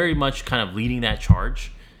was very much kind of leading that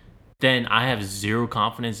charge, then I have zero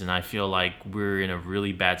confidence and I feel like we're in a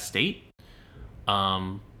really bad state.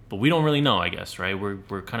 But we don't really know, I guess, right?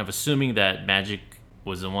 We're kind of assuming that Magic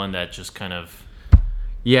was the one that just kind of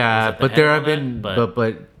but there have been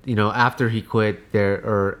but after he quit there,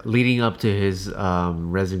 or leading up to his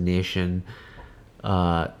resignation,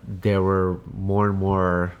 there were more and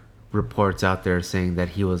more reports out there saying that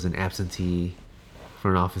he was an absentee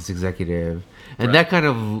front office executive, and that kind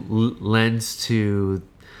of lends to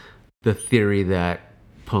the theory that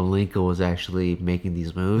Pelinka was actually making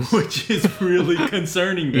these moves, which is really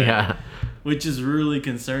concerning. Then. Yeah, which is really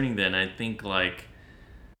concerning. Then I think, dude,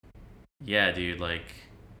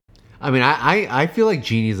 I mean, I feel like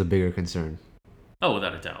Jeannie's a bigger concern. Oh,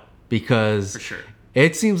 without a doubt. Because for sure,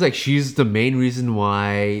 it seems like she's the main reason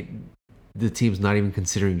why the team's not even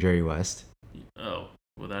considering Jerry West. Oh,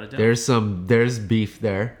 without a doubt. There's beef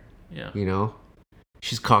there. Yeah.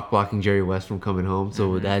 She's cock blocking Jerry West from coming home,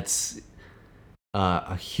 so that's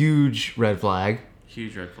a huge red flag.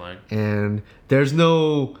 Huge red flag. And there's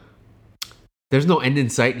no end in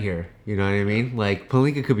sight here. You know what I mean? Like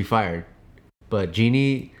Pelinka could be fired, but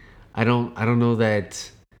Jeannie, I don't know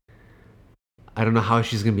that. I don't know how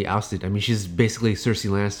she's gonna be ousted. I mean, she's basically Cersei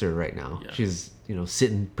Lannister right now. Yeah. She's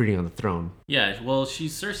sitting pretty on the throne. Yeah, well,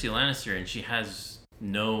 she's Cersei Lannister, and she has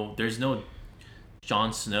there's no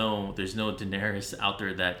Jon Snow, there's no Daenerys out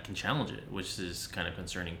there that can challenge it, which is kind of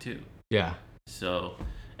concerning too. Yeah. So,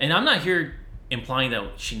 and I'm not here implying that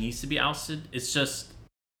she needs to be ousted. It's just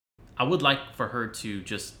I would like for her to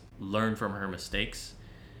just learn from her mistakes.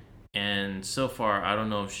 And so far, I don't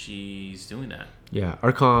know if she's doing that. Yeah,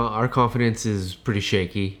 our confidence is pretty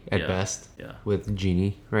shaky at best with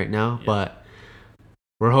Jeannie right now, but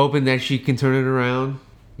we're hoping that she can turn it around.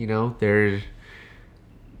 There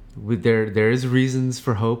is reasons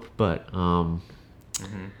for hope, but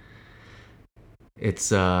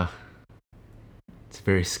it's a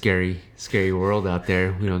very scary world out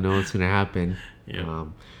there. We don't know what's gonna happen. Yeah.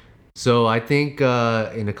 So I think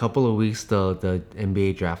in a couple of weeks the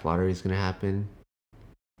NBA draft lottery is gonna happen.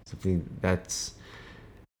 Something that's,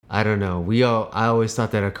 I don't know. I always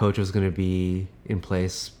thought that a coach was gonna be in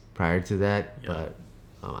place prior to that, but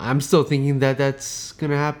I'm still thinking that that's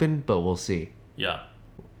gonna happen. But we'll see. Yeah.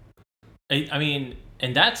 I mean,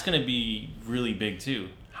 and that's gonna be really big too.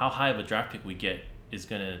 How high of a draft pick we get is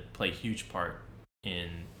gonna play a huge part in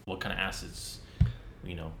what kind of assets.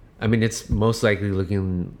 I mean, it's most likely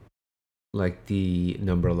looking like the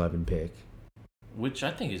number 11 pick, which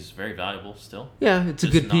I think is very valuable still. Yeah, it's a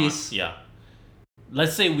good piece. Yeah.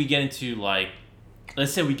 Let's say we get into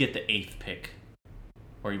let's say we get the 8th pick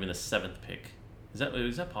or even the 7th pick. Is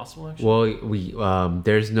that possible actually? Well, we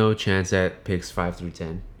there's no chance at picks 5 through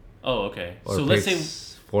 10. Oh, okay. Or so let's say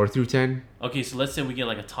 4 through 10. Okay, so let's say we get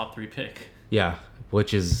like a top 3 pick. Yeah,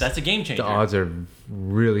 that's a game changer. The odds are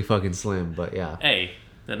really fucking slim, but yeah. Hey,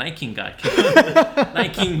 the Night King got killed.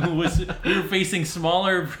 Night King we were facing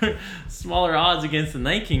smaller odds against the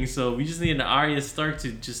Night King, so we just need an Arya Stark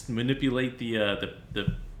to just manipulate the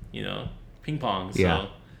ping pong. So,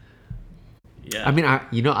 yeah. I mean,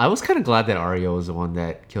 I was kind of glad that Arya was the one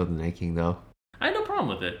that killed the Night King, though. I had no problem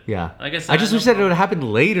with it. Yeah. Like I said, I just wish that it would happen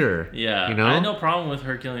later. Yeah. I had no problem with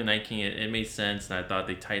her killing the Night King. It made sense, and I thought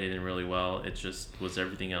they tied it in really well. It just was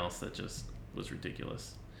everything else that just was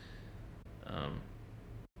ridiculous.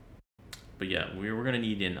 But yeah, we're gonna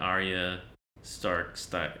need an Arya Stark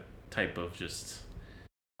type of just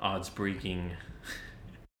odds breaking.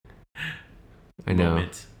 I know.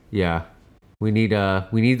 Moment. Yeah. We need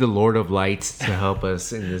the Lord of Light to help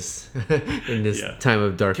us in this time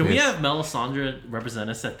of darkness. Can we have Melisandre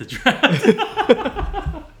represent us at the draft?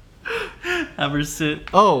 Have her sit.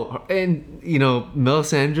 Oh, and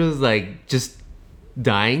Melisandre's like just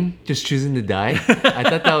dying, just choosing to die. I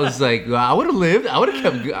thought that was like, I would have lived. I would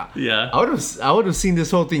have kept. Yeah. I would have seen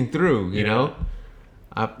this whole thing through. You know.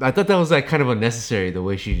 I thought that was like kind of unnecessary the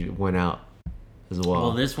way she went out as well.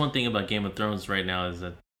 Well, there's one thing about Game of Thrones right now is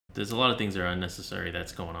that there's a lot of things that are unnecessary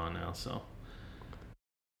that's going on now, so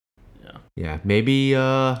yeah. Maybe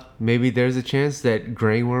there's a chance that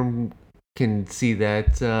Grey Worm can see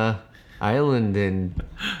that island and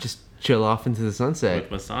just chill off into the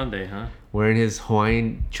sunset. With Missandei, huh? Wearing his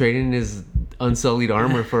Hawaiian, trading his unsullied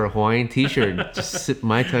armor for a Hawaiian t-shirt, just sip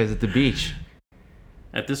Mai Tais at the beach.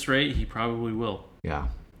 At this rate, he probably will. Yeah.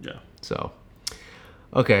 Yeah. So,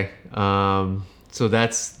 okay. So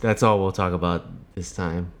that's all we'll talk about this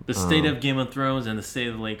time. The state of Game of Thrones and the state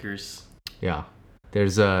of the Lakers. Yeah.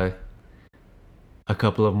 There's a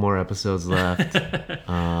couple of more episodes left.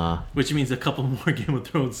 Which means a couple more Game of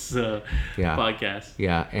Thrones podcasts.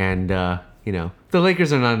 Yeah, and the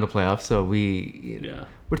Lakers are not in the playoffs, so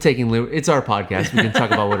we're taking it's our podcast. We can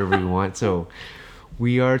talk about whatever we want. So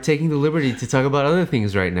we are taking the liberty to talk about other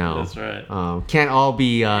things right now. That's right. Can't all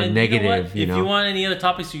be negative. If you want any other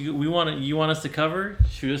topics you want us to cover,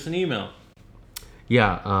 shoot us an email.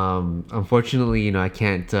 Yeah. Unfortunately, I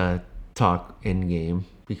can't talk Endgame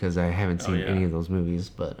because I haven't seen any of those movies,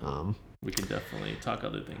 but we can definitely talk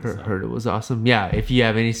other things. Heard it was awesome. Yeah. If you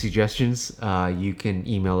have any suggestions, you can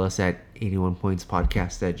email us at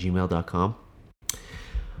 81pointspodcast@gmail.com.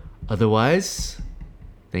 Otherwise,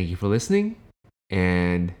 thank you for listening.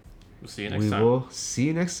 And we'll see you next time. We will see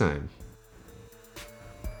you next time.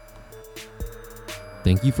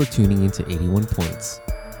 Thank you for tuning into 81 Points.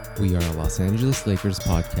 We are a Los Angeles Lakers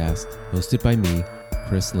podcast hosted by me,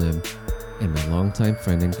 Chris Lim, and my longtime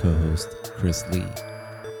friend and co-host, Chris Lee.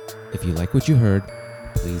 If you like what you heard,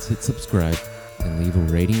 please hit subscribe and leave a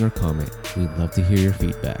rating or comment. We'd love to hear your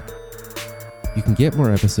feedback. You can get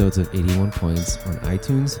more episodes of 81 Points on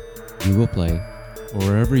iTunes, Google Play, or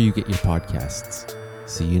wherever you get your podcasts.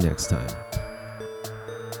 See you next time.